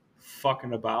room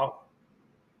fucking about,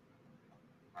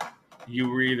 you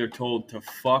were either told to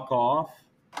fuck off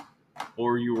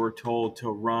or you were told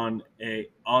to run a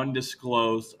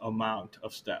undisclosed amount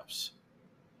of steps.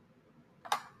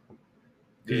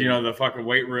 Because, you know, the fucking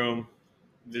weight room,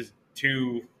 there's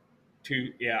two,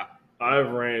 yeah. I've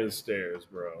ran stairs,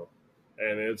 bro.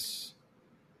 And it's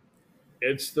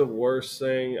the worst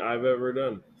thing I've ever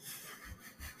done.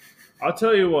 I'll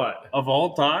tell you what. Of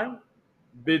all time?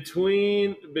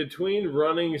 Between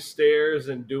running stairs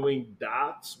and doing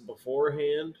dots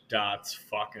beforehand. Dots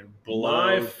fucking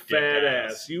blow my fat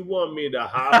ass. You want me to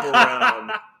hop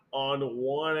around on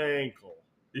one ankle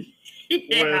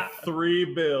with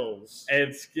 3 bills.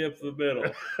 And skip the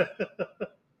middle.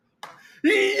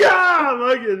 Yeah!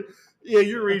 Fucking Yeah,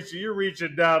 you're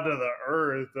reaching down to the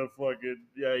earth. The fucking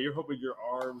you're hoping your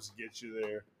arms get you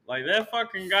there. Like that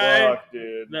fucking guy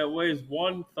dude. that weighs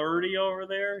 130 over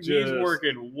there, he's Just-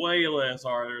 working way less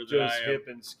harder than I Just am. hip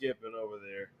and skipping over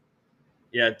there.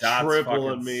 Yeah, Dot's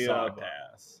tripling fucking me sucked up.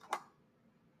 ass.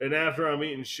 And after I'm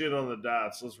eating shit on the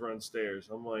dots, let's run stairs.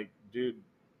 I'm like, dude.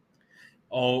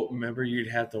 Oh, remember you'd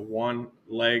have to one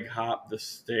leg hop the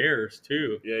stairs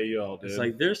too. Yeah, you all did. It's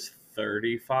like there's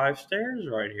 35 stairs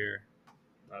right here.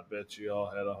 I bet you all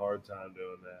had a hard time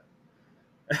doing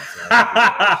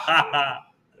that.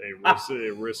 They risk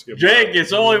it. Jake,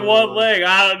 it's only one leg.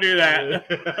 I don't do that.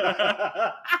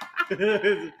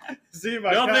 See,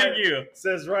 my thank you.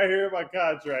 Says right here in my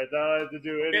contract, I don't have to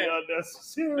do any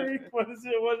unnecessary. What is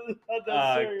it? What is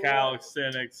unnecessary?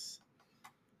 Calisthenics.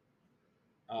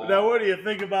 Now, what do you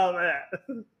think about that?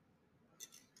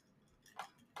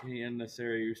 Any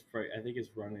unnecessary use? I think it's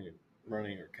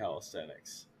running or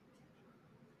calisthenics.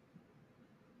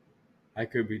 I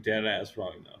could be dead ass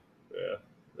wrong though. Yeah,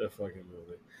 that fucking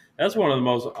movie. That's one of the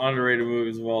most underrated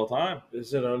movies of all time.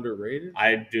 Is it underrated?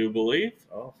 I do believe.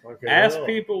 Oh, fucking Ask hell.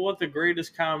 people what the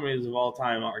greatest comedies of all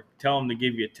time are. Tell them to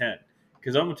give you 10.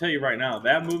 Because I'm going to tell you right now,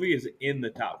 that movie is in the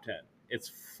top 10. It's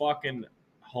fucking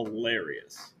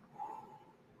hilarious.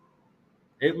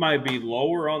 It might be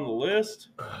lower on the list.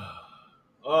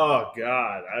 Oh,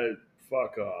 God.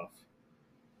 Fuck off.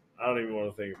 I don't even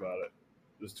want to think about it.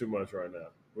 There's too much right now.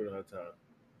 We don't have time.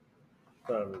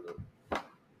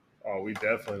 Oh, we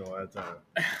definitely don't have time.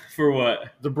 For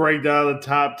what? To break down the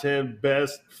top 10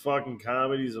 best fucking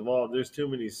comedies of all. There's too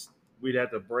many. We'd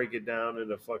have to break it down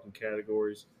into fucking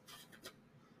categories.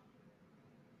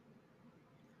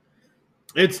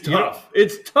 It's tough.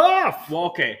 It's tough. Well,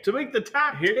 okay. To make the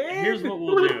top 10. Here's what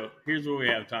we'll do. Here's what we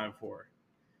have time for.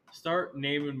 Start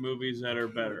naming movies that are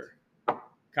better.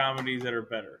 Comedies that are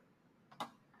better.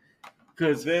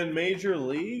 Because then Major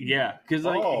League? Yeah. Because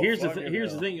here's the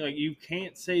hell. thing. Like, you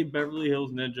can't say Beverly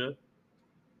Hills Ninja.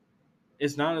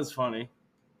 It's not as funny.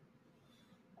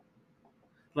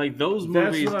 Like, those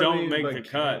movies don't make the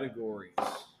categories.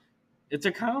 cut. It's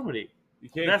a comedy. You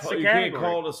can't That's you can't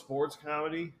call it a sports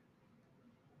comedy?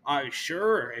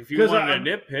 Sure. If you want to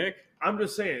nitpick. I'm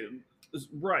just saying.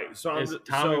 Right. So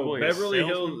Boy Beverly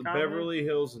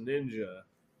Hills Ninja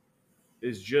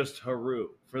is just Haru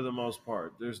for the most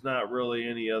part. There's not really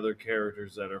any other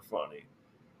characters that are funny.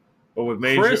 But with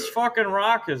Chris fucking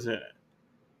Rock is in it.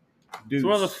 Deuce. He's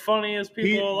one of the funniest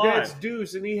people alive. That's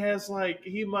Deuce, and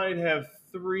he might have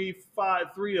 3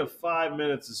 to 5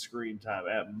 minutes of screen time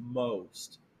at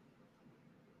most.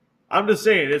 I'm just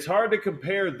saying, it's hard to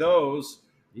compare those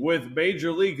with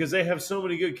Major League because they have so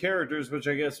many good characters, which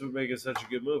I guess would make it such a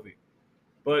good movie.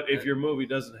 But if your movie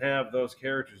doesn't have those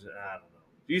characters, I don't know.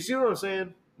 Do you see what I'm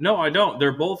saying? No, I don't.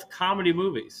 They're both comedy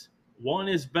movies. One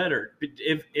is better.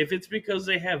 If it's because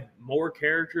they have more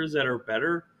characters that are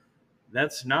better,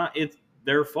 that's not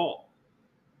their fault.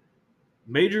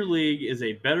 Major League is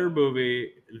a better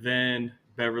movie than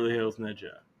Beverly Hills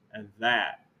Ninja, and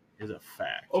that is a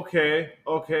fact. Okay.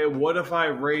 What if I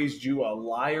raised you a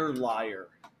liar?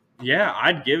 Yeah,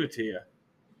 I'd give it to you.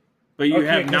 But you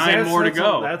have 9 more to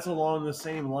go. That's along the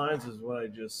same lines as what I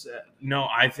just said. No,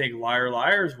 I think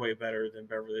Liar is way better than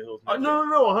Beverly Hills Ninja.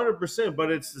 No, 100%.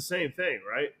 But it's the same thing,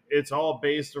 right? It's all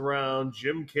based around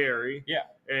Jim Carrey. Yeah,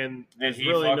 and he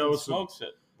really fucking smokes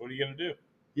it. What are you gonna do?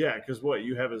 Yeah, because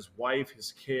you have his wife,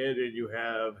 his kid, and you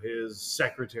have his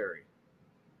secretary,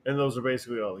 and those are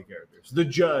basically all the characters. The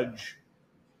judge.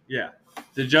 Yeah,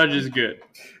 the judge is good.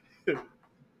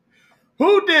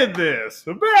 Who did this?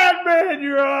 A bad man,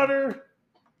 Your Honor.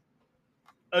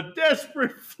 A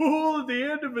desperate fool at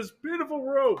the end of his pitiful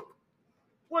rope.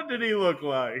 What did he look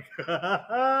like?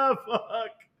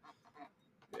 Fuck.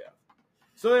 Yeah.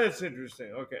 So that's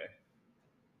interesting. Okay.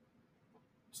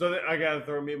 So I got to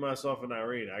throw me, myself, and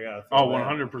Irene. I got to throw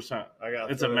 100%.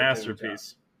 It's a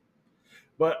masterpiece.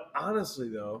 But honestly,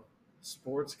 though,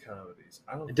 sports comedies.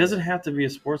 It doesn't have to be a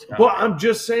sports comedy. Well, I'm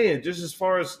just saying, just as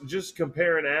far as just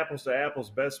comparing apples to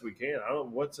apples best we can.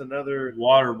 What's another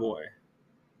Waterboy?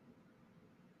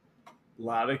 A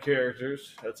lot of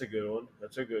characters. That's a good one.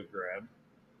 That's a good grab.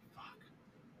 Fuck.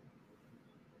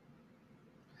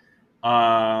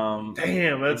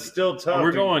 Damn, that's still tough.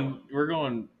 We're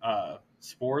going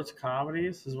sports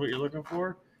comedies is what you're looking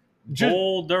for?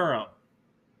 Bull Durham.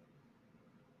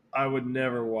 I would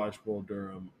never watch Bull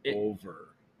Durham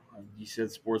over. You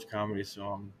said sports comedy, so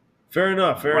I'm fair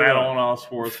enough. Rattling off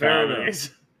sports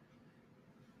comedies.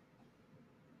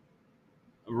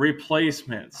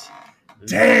 Replacements.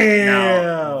 Damn.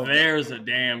 Now, there's a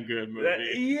damn good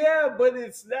movie. Yeah, but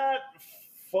it's not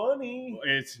funny.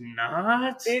 It's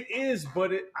not. It is,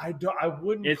 but I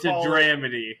wouldn't. It's call a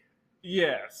dramedy.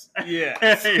 Yes. Yes.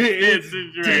 It's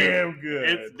a damn good.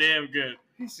 It's damn good.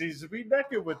 He seems to be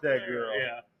naked with that girl.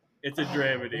 Yeah. It's a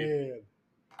dramedy. Man.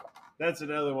 That's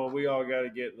another one we all got to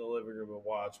get in the living room and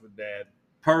watch with Dad.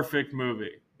 Perfect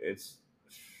movie. It's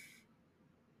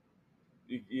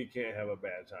you can't have a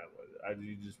bad time with it.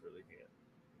 You just really can't.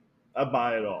 I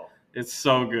buy it all. It's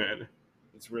so good.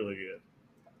 It's really good.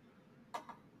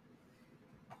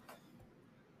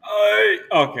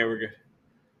 Okay, we're good.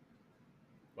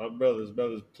 My brothers,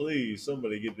 please,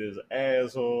 somebody get this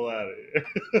asshole out of here.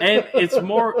 And it's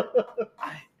more.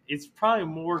 It's probably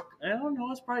more. I don't know.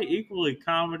 It's probably equally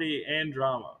comedy and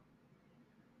drama.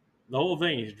 The whole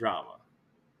thing is drama.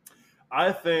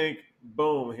 I think.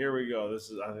 Boom. Here we go.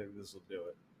 I think this will do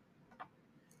it.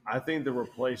 I think The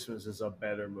Replacements is a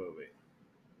better movie.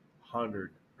 100%.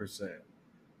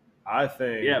 I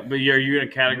think. Yeah, but are you going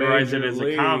to categorize it as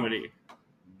a comedy?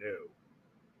 No.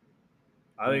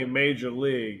 I think Major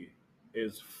League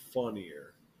is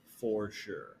funnier for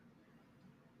sure.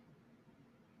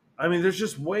 I mean, there's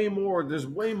just way more. There's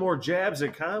way more jabs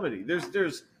at comedy. There's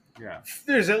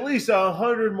at least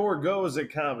 100 more goes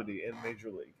at comedy in Major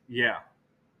League. Yeah.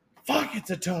 Fuck, it's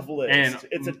a tough list. And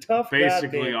it's a tough.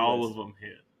 Basically, all list. of them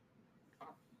hit.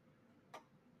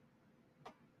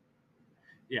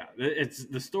 Yeah, it's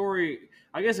the story.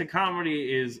 I guess a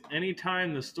comedy is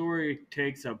anytime the story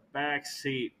takes a back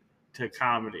seat to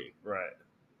comedy. Right.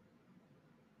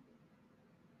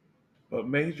 But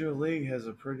Major League has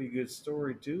a pretty good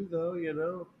story too, though, you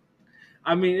know?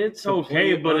 I mean, it's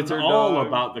okay, but it's all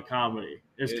about the comedy.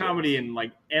 There's comedy in,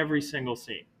 like, every single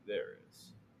scene. There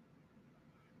is.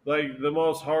 Like, the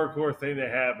most hardcore thing that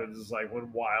happens is, like,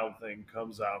 when Wild Thing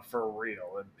comes out for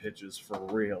real and pitches for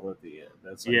real at the end.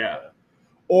 That's like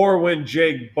or when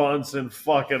Jake Bunsen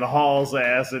fucking hauls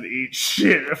ass and eats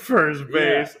shit at first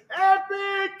base. Yeah.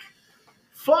 Epic!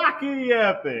 Fucking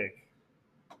epic!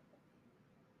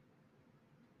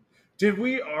 Did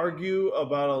we argue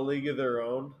about A League of Their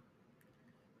Own?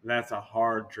 That's a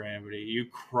hard dramedy. You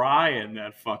cry in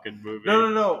that fucking movie.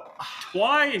 No.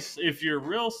 Twice, if you're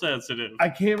real sensitive. I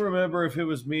can't remember if it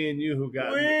was me and you who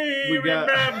got. We got.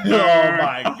 remember. Oh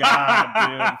my god,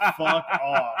 dude! Fuck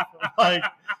off! Like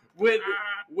when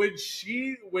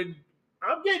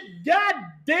I'm getting. God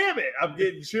damn it! I'm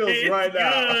getting chills right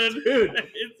now, dude.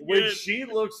 When she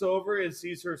looks over and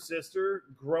sees her sister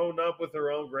grown up with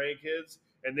her own grandkids,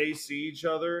 and they see each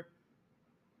other.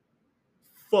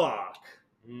 Fuck.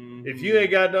 Mm-hmm. If you ain't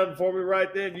got nothing for me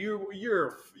right then,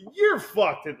 you're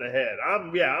fucked in the head.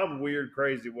 I'm weird,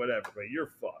 crazy, whatever, but you're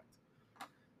fucked.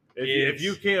 If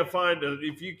you can't find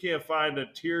a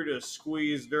tear to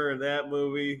squeeze during that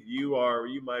movie, you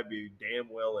might be damn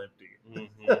well empty.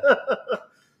 Mm-hmm.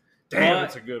 Damn,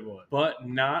 it's a good one. But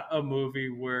not a movie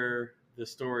where the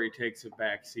story takes a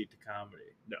backseat to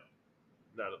comedy. No,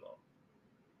 not at all.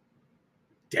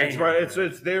 Damn. That's right.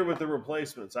 It's there with The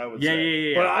Replacements, I would say.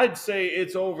 Yeah. But I'd say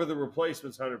it's over The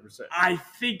Replacements 100%. I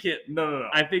think it. No.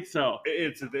 I think so.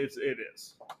 It is.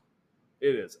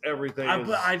 It is. Everything is.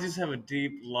 But I just have a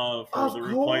deep love for The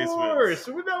Replacements. Of course.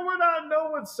 We're not. No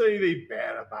one's saying anything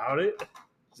bad about it.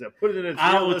 Put it in its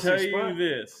I will tell spot. you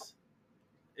this.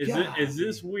 Is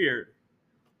this weird?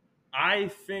 I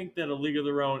think that A League of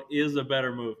Their Own is a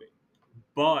better movie.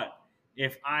 But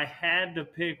if I had to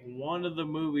pick one of the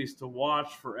movies to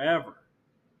watch forever,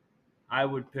 I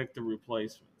would pick The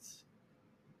Replacements.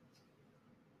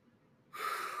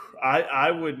 I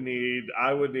would need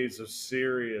some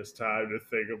serious time to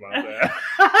think about that.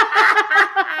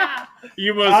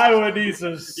 I would need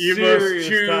some serious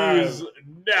choose time.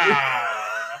 Nah.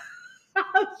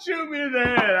 Shoot me in the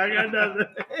head. I got nothing.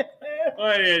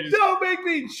 Don't make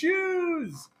me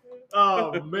choose.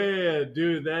 Oh man,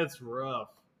 dude, that's rough.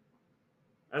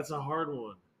 That's a hard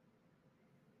one.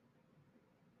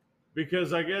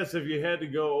 Because I guess if you had to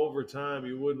go over time,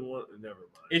 you wouldn't want. Never mind.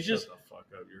 It's just the fuck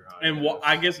up your high. And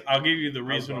I guess I'll give you the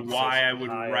reason why I would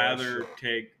rather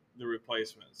take The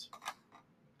Replacements.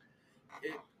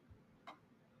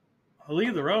 A League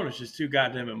of Their Own is just too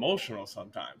goddamn emotional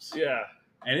sometimes. Yeah.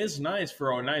 And it's nice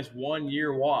for a nice 1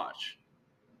 year watch.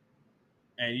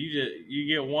 And you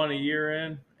get one a year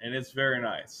in, and it's very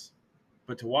nice.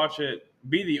 But to watch it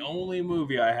be the only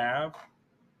movie I have,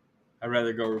 I'd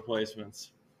rather go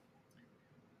Replacements.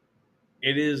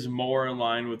 It is more in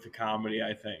line with the comedy,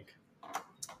 I think.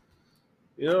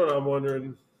 You know what I'm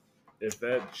wondering? If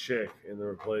that chick in The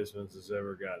Replacements has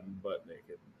ever gotten butt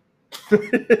naked.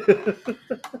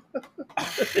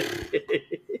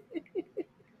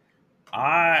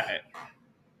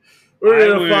 We're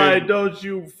gonna fight. Don't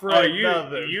you fret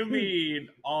nothing. You mean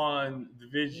on the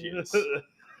Vicious?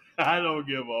 I don't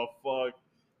give a fuck.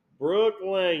 Brooke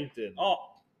Langton. Oh,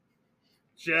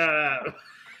 shut up.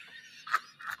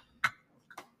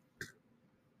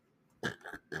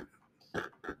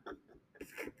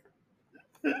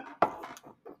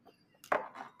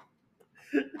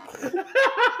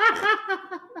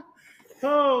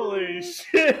 Holy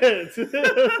shit.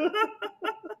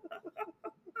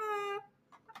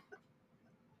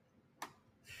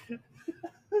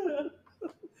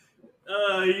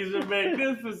 He's a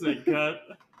magnificent cunt.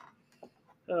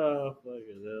 Oh,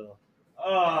 fucking hell.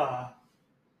 Ah,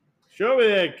 Show me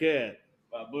that cat.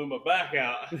 I blew my back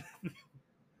out.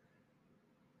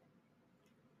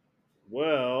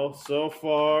 Well, so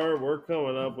far, we're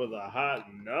coming up with a hot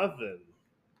nothing.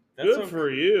 That's Good for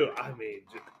you. I mean,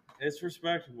 it's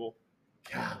respectable.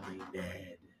 golly,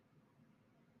 Ned.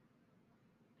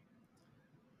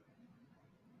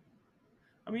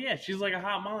 I mean, yeah, she's like a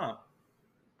hot mom.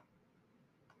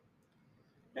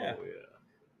 Yeah. Oh, yeah.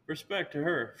 Respect to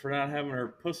her for not having her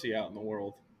pussy out in the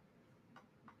world.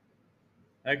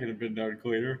 That could have been done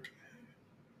cleaner.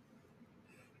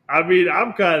 I mean,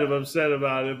 I'm kind of upset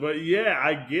about it, but yeah,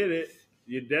 I get it.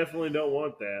 You definitely don't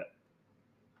want that.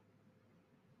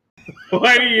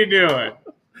 What are you doing?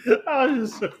 I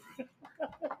was just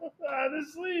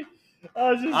honestly,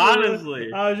 I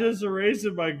was just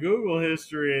erasing my Google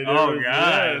history, and God,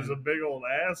 there's a big old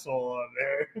asshole on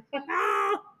there.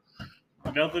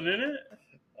 Nothing in it?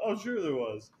 Oh, sure there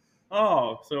was.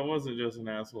 Oh, so it wasn't just an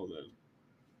asshole then.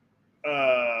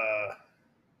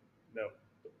 No.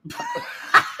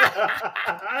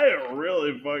 I am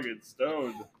really fucking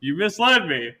stoned. You misled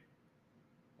me.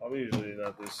 I'm usually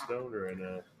not this stoned right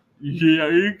now. Yeah,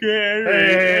 you can.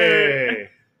 Hey.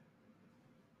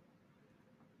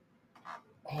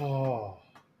 Oh.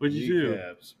 What'd you do?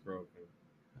 Kneecaps broken.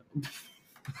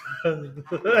 Bro,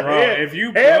 if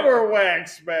you hammer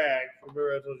wax back.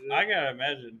 Remember I told you that? I gotta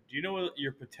imagine. Do you know what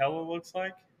your patella looks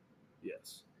like?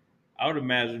 Yes. I would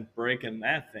imagine breaking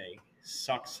that thing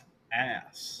sucks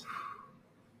ass.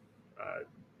 I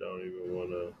don't even want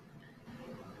to.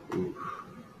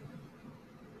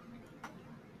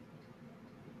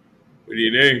 What do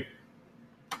you do?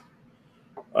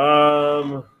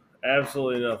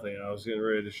 Absolutely nothing. I was getting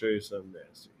ready to show you something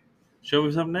nasty. Show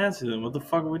me something nasty then. What the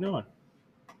fuck are we doing?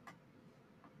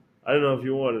 I don't know if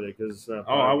you wanted it because it's not.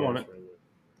 Oh, I want it. Friendly.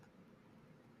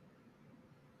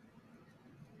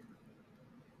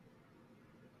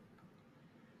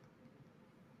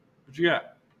 What you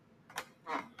got?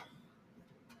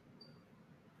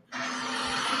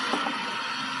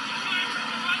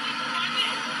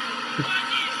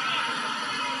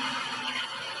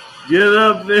 Get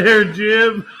up there,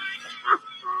 Jim.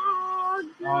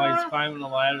 Oh, he's climbing the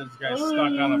ladder. This guy's stuck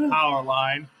on a power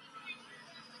line.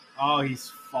 Oh,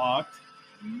 he's fucked.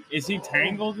 Is he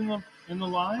tangled in the I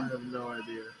line? have no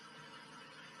idea.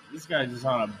 This guy's just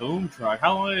on a boom truck.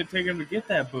 How long did it take him to get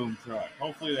that boom truck?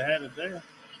 Hopefully they had it there.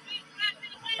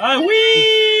 Whee!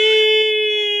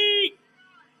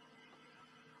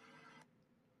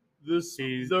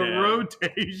 The dead.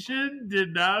 rotation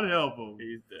did not help him.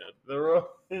 He's dead.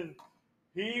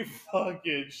 He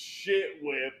fucking shit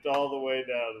whipped all the way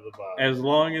down to the bottom. As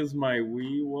long as my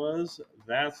Wii was,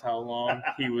 that's how long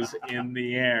he was in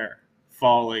the air,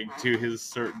 falling to his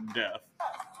certain death.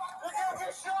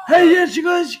 Hey, yes, you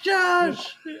guys,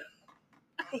 Josh!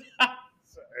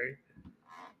 Sorry.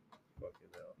 Fucking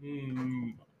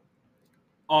hell.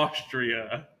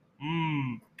 Austria.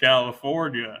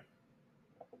 California.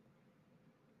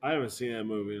 I haven't seen that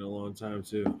movie in a long time,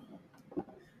 too.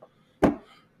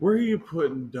 Where are you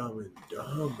putting Dumb and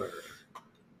Dumber?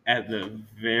 At the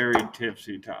very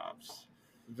tipsy tops.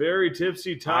 Very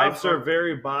tipsy tops are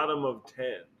very bottom of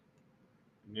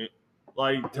 10.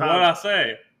 Like top. What'd I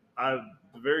say?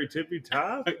 Very tippy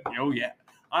top? Oh, yeah.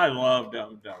 I love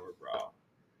Dumb and Dumber, bro.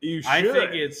 You should. I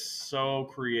think it's so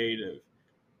creative.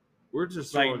 We're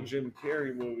just like throwing Jim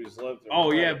Carrey movies left and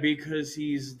Oh, right. yeah, because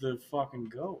he's the fucking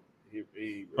GOAT.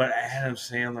 But Adam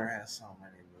Sandler has so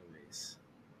many movies.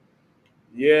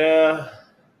 Yeah.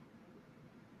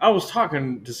 I was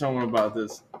talking to someone about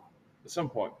this at some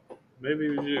point. Maybe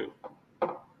it was you. I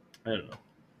don't know.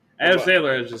 Adam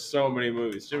Sandler has just so many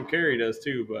movies. Jim Carrey does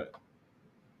too, but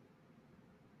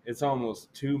it's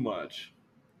almost too much.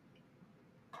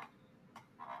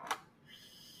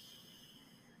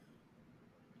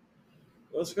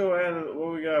 Let's go ahead.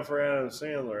 What we got for Adam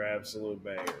Sandler? Absolute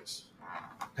bangers.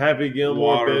 Happy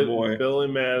Gilmore, Waterboy. Billy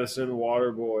Madison,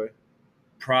 Waterboy.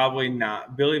 Probably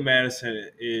not. Billy Madison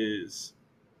is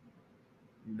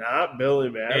not Billy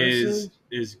Madison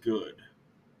is good.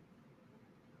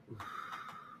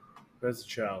 That's a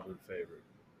childhood favorite.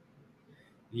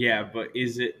 Yeah, but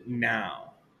is it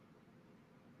now?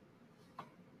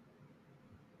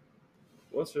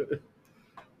 What's it?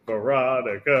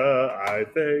 Veronica, I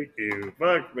think you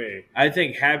fuck me. I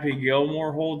think Happy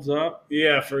Gilmore holds up.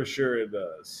 Yeah, for sure it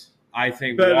does. I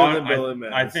think Better than Billy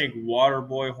Madison. I think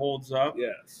Waterboy holds up.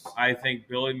 Yes. I think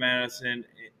Billy Madison.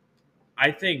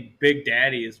 I think Big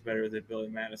Daddy is better than Billy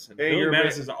Madison. Billy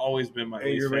Madison's always been my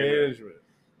least favorite.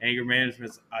 Anger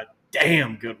Management's a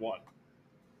damn good one.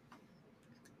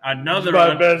 Another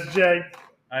my best Jake.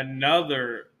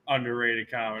 Another underrated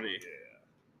comedy. Yeah.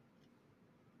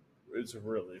 It's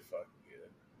really fucking good.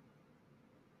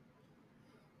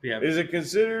 Yeah. Is it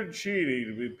considered cheating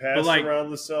to be passed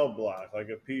around the cell block like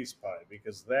a peace pipe?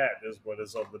 Because that is what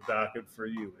is on the docket for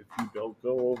you if you don't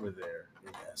go over there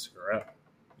and ask her out.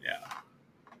 Yeah.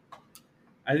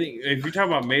 I think if you're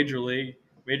talking about Major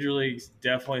League's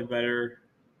definitely better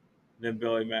than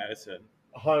Billy Madison.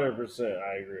 100%,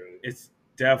 I agree with you. It's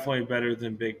definitely better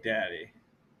than Big Daddy.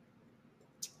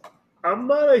 I'm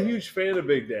not a huge fan of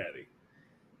Big Daddy.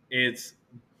 It's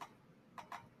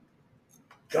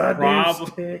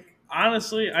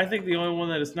honestly, I think the only one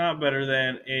that it's not better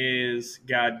than is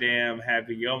goddamn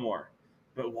Happy Gilmore.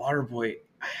 But Waterboy,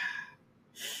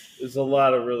 there's a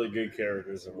lot of really good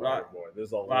characters in Waterboy.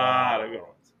 There's a lot of good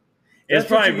ones. It's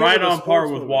probably right on par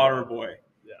with Waterboy.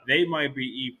 Yeah. They might be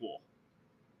equal.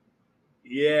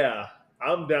 Yeah,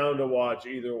 I'm down to watch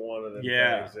either one of them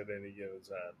things at any given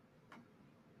time.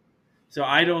 So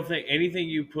I don't think anything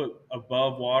you put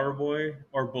above Waterboy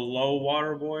or below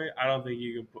Waterboy, I don't think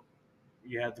you can put.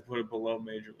 You have to put it below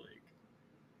Major League.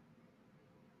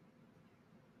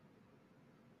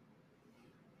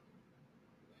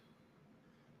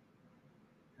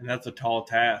 And that's a tall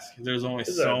task. There's only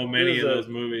so many of those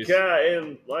movies. Yeah,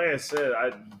 and like I said,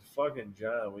 fucking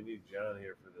John. We need John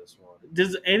here for this one.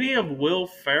 Does any of Will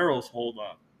Ferrell's hold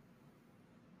up?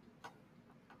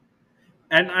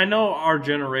 And I know our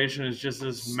generation is just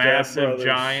this massive,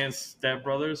 giant Step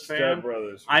Brothers fan. Step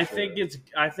Brothers. I think it's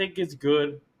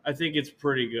good. I think it's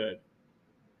pretty good.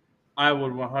 I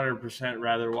would 100%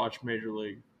 rather watch Major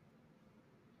League.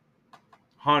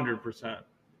 100%.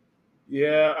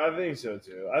 Yeah, I think so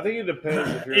too. I think it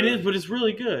depends if you're... It is, but it's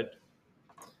really good.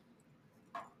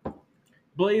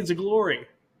 Blades of Glory.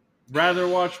 Rather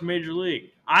watch Major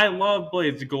League. I love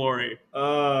Blades of Glory.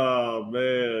 Oh,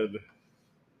 man.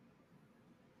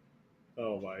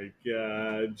 Oh, my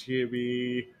God.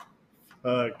 Jimmy.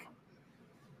 Fuck.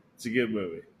 It's a good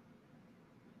movie.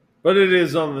 But it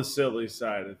is on the silly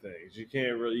side of things. You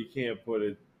can't put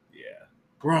it... Yeah.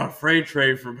 We're on a freight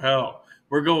train from hell.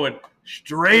 We're going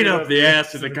straight up the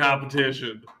ass of the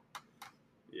competition.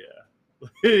 Yeah.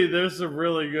 There's some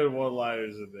really good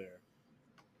one-liners in there.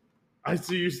 I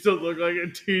see you still look like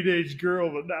a teenage girl,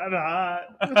 but not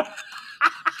hot.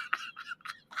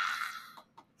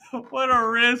 What a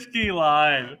risky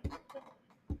line.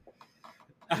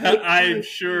 I'm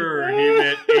sure he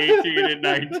meant 18 and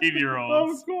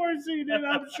 19-year-olds. Of course he did.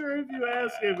 I'm sure if you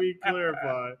ask him, he'd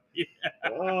clarify. Yeah.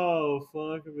 Oh,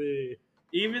 fuck me.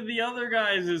 Even the other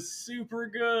guys is super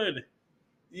good.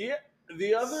 Yeah,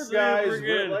 the other guys,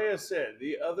 like I said,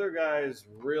 the other guys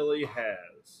really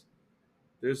has.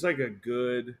 There's like a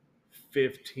good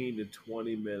 15 to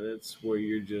 20 minutes where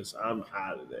you're just, I'm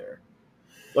out of there.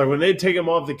 Like when they take him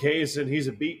off the case and he's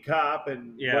a beat cop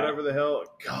and whatever the hell,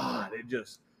 God,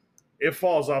 it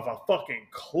falls off a fucking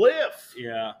cliff.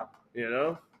 Yeah. You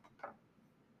know?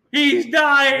 He's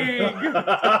dying!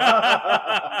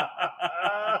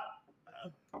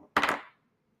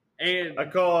 And I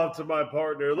call out to my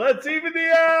partner, let's even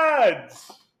the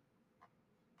odds!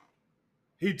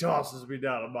 He tosses me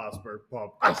down a Mossberg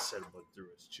pump. I sent one through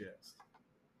his chest.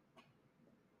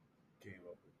 Game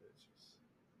over, bitches.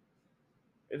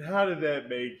 And how did that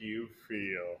make you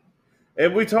feel?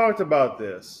 And we talked about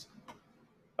this.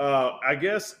 I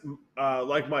guess,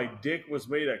 like my dick was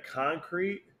made of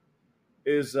concrete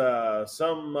is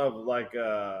some of like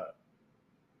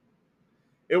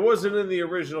it wasn't in the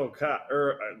original God.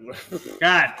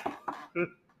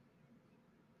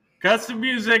 Cuts the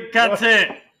music, cuts it.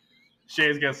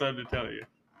 Shay's got something to tell you.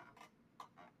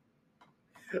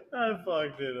 I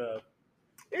fucked it up.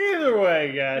 Either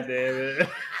way, goddammit.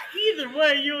 Either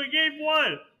way, you only gave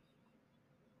one.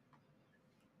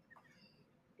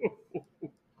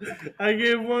 I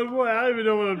gave one more. I don't even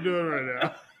know what I'm doing right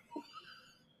now.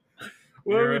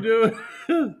 What are we doing?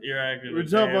 You're acting. We're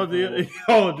talking about the.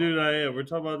 Oh, dude, I am. We're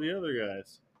talking about the other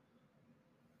guys.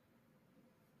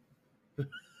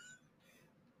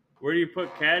 Where do you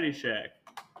put Caddyshack?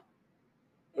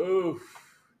 Oof.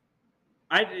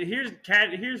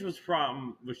 Here's what's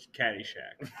problem with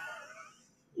Caddyshack.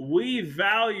 we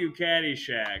value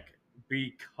Caddyshack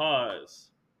because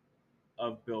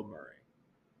of Bill Murray.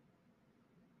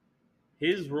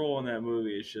 His role in that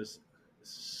movie is just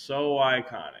so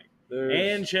iconic.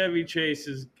 And Chevy Chase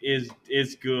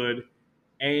is good.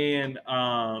 And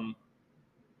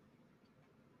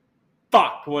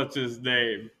what's his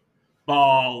name?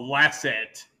 Ball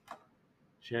Lassett.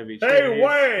 Chevy Chase. Hey,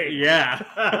 Wayne! Yeah.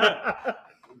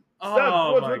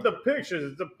 Stop with the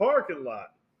pictures. It's a parking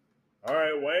lot. All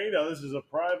right, Wayne. Now, this is a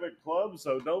private club,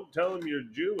 so don't tell him you're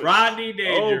Jewish. Rodney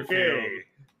Dangerfield. Okay.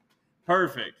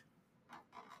 Perfect.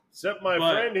 Except my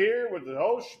friend here with the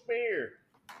whole schmear.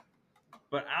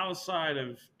 But outside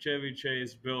of Chevy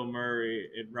Chase, Bill Murray,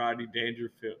 and Rodney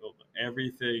Dangerfield,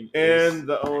 everything and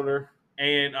the owner.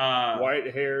 And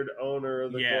white-haired owner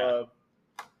of the club.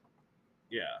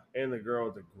 Yeah. And the girl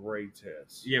with the great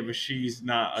tits. Yeah, but she's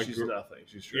not She's nothing.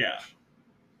 She's trash. Yeah.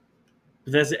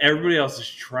 But everybody else is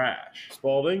trash.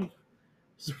 Spalding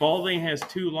has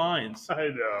 2 lines. I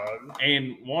know.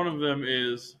 And one of them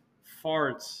is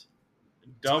farts.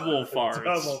 Double farts.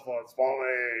 Double farts.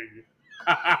 Spalding.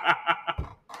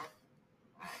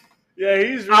 Yeah,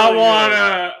 he's really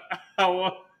I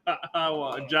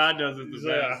want John does it the he's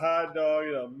best. Like a hot dog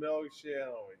and a milkshake. I don't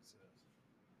know what he says.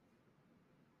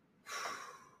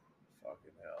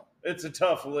 Fucking hell. It's a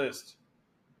tough list.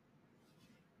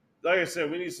 Like I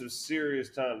said, we need some serious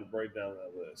time to break down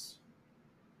that list.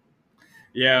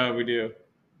 Yeah, we do.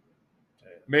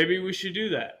 Damn. Maybe we should do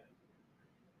that.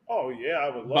 Oh, yeah, I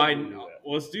would love to do that.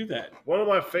 Let's do that. One of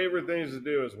my favorite things to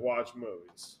do is watch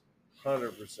movies.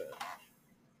 100%.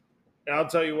 And I'll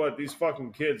tell you what, these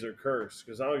fucking kids are cursed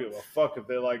because I don't give a fuck if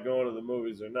they like going to the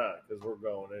movies or not because we're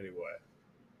going anyway.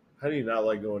 How do you not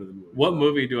like going to the movies? What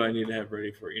movie do I need to have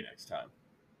ready for you next time?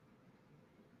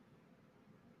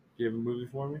 Do you have a movie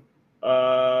for me?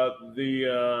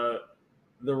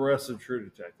 The rest of True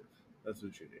Detective. That's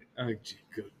what you need. Oh,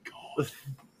 good God.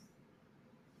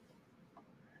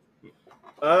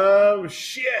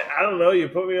 Shit. I don't know. You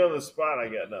put me on the spot. I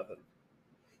got nothing.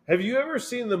 Have you ever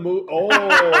seen the movie? Oh. Oh,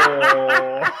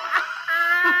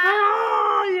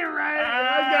 you're right.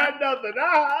 I got nothing.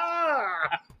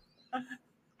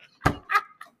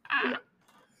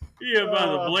 You're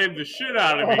about to blame the shit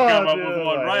out of me. Come up with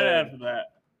one right after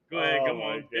that. Go ahead. Come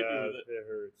on. Get with it. It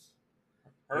hurts.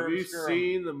 Have you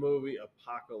seen the movie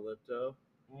Apocalypto?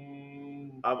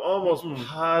 I'm almost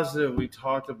positive we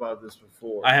talked about this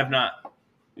before. I have not.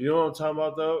 You know what I'm talking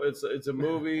about, though? It's a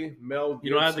movie. Mel Gibson.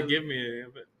 You don't have to give me any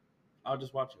of it. I'll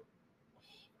just watch it.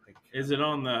 Oh, is it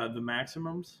on the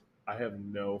Maximums? I have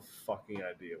no fucking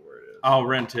idea where it is. I'll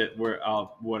rent it.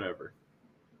 Whatever.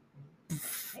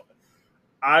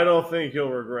 I don't think you'll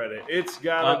regret it. It's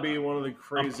got to be one of the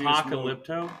craziest.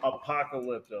 Apocalypto?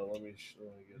 Apocalypto. Let me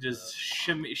get just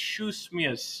shoot me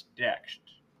a stack.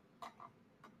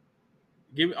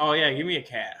 Give me a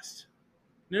cast.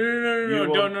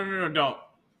 No, don't.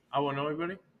 I won't know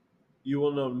anybody. You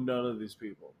will know none of these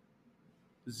people.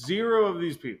 0 of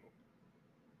these people.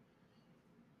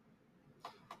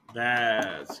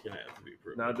 That's gonna have to be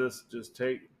proven. Now just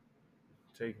take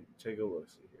a look.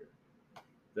 See here.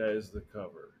 That is the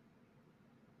cover.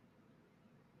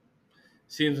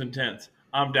 Seems intense.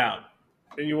 I'm down.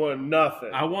 And you want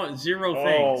nothing. I want 0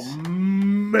 things. Oh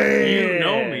man, you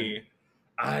know me.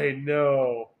 I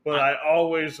know, but I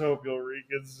always hope you'll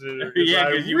reconsider. Yeah,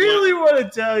 I really want to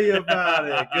tell you about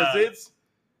it because it's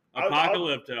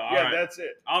Apocalypto. Yeah, that's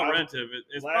it. I'll rent it.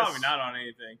 It's probably not on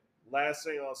anything. Last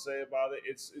thing I'll say about it,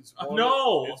 it's one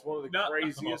of the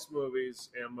craziest movies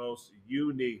and most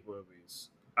unique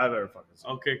movies I've ever fucking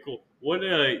seen. Okay, cool. What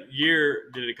year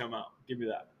did it come out? Give me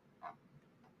that.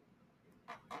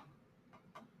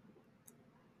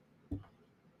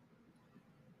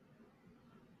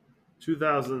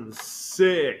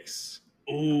 (2006).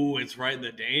 Ooh, it's right in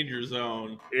the danger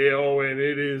zone. Oh, and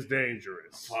it is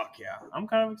dangerous. Fuck yeah. I'm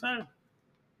kind of excited.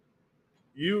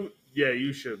 You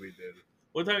should be, dude.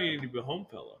 What time do you need to be home,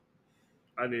 fella?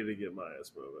 I need to get my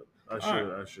ass moving. I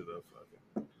should have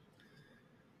fucking.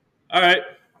 All right.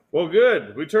 Well,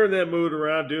 good. We turned that mood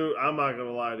around, dude. I'm not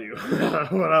gonna lie to you.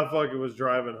 When I fucking was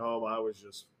driving home, I was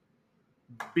just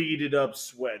beaded up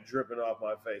sweat dripping off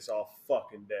my face all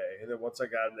fucking day. And then once I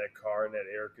got in that car and that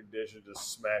air conditioner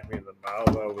just smacked me in the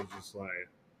mouth, I was just like,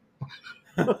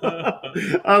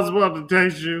 I was about to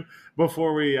text you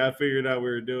before I figured out we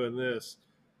were doing this.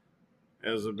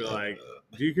 As I'd be like,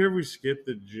 do you care if we skip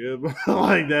the gym?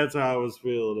 Like, that's how I was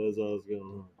feeling as I was going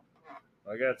home.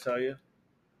 I gotta tell you,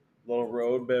 little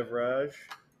road beverage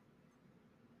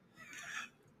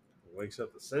wakes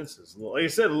up the senses. Like I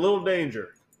said, a little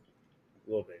danger. A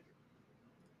little danger.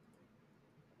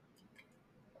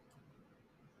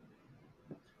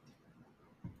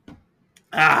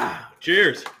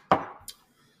 Cheers.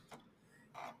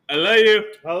 I love you.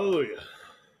 Hallelujah.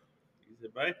 You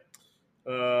said bye?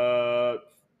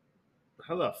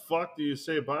 How the fuck do you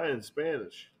say bye in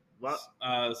Spanish?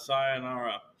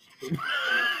 Sayonara. Is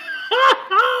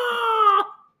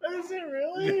it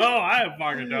really? No, I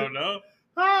fucking don't know.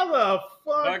 How the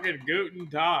fuck? Fucking Guten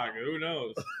Tag. Who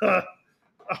knows?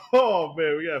 Oh,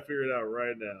 man, we gotta figure it out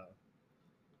right now.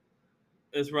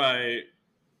 That's right.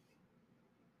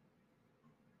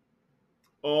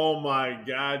 Oh my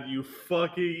god, you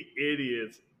fucking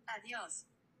idiots. Adios.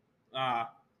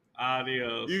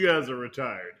 Adios. You guys are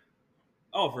retired.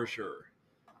 Oh, for sure.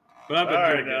 But I've All been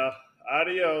right drinking. now.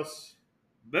 Adios.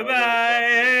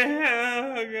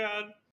 Bye-bye. Oh, God.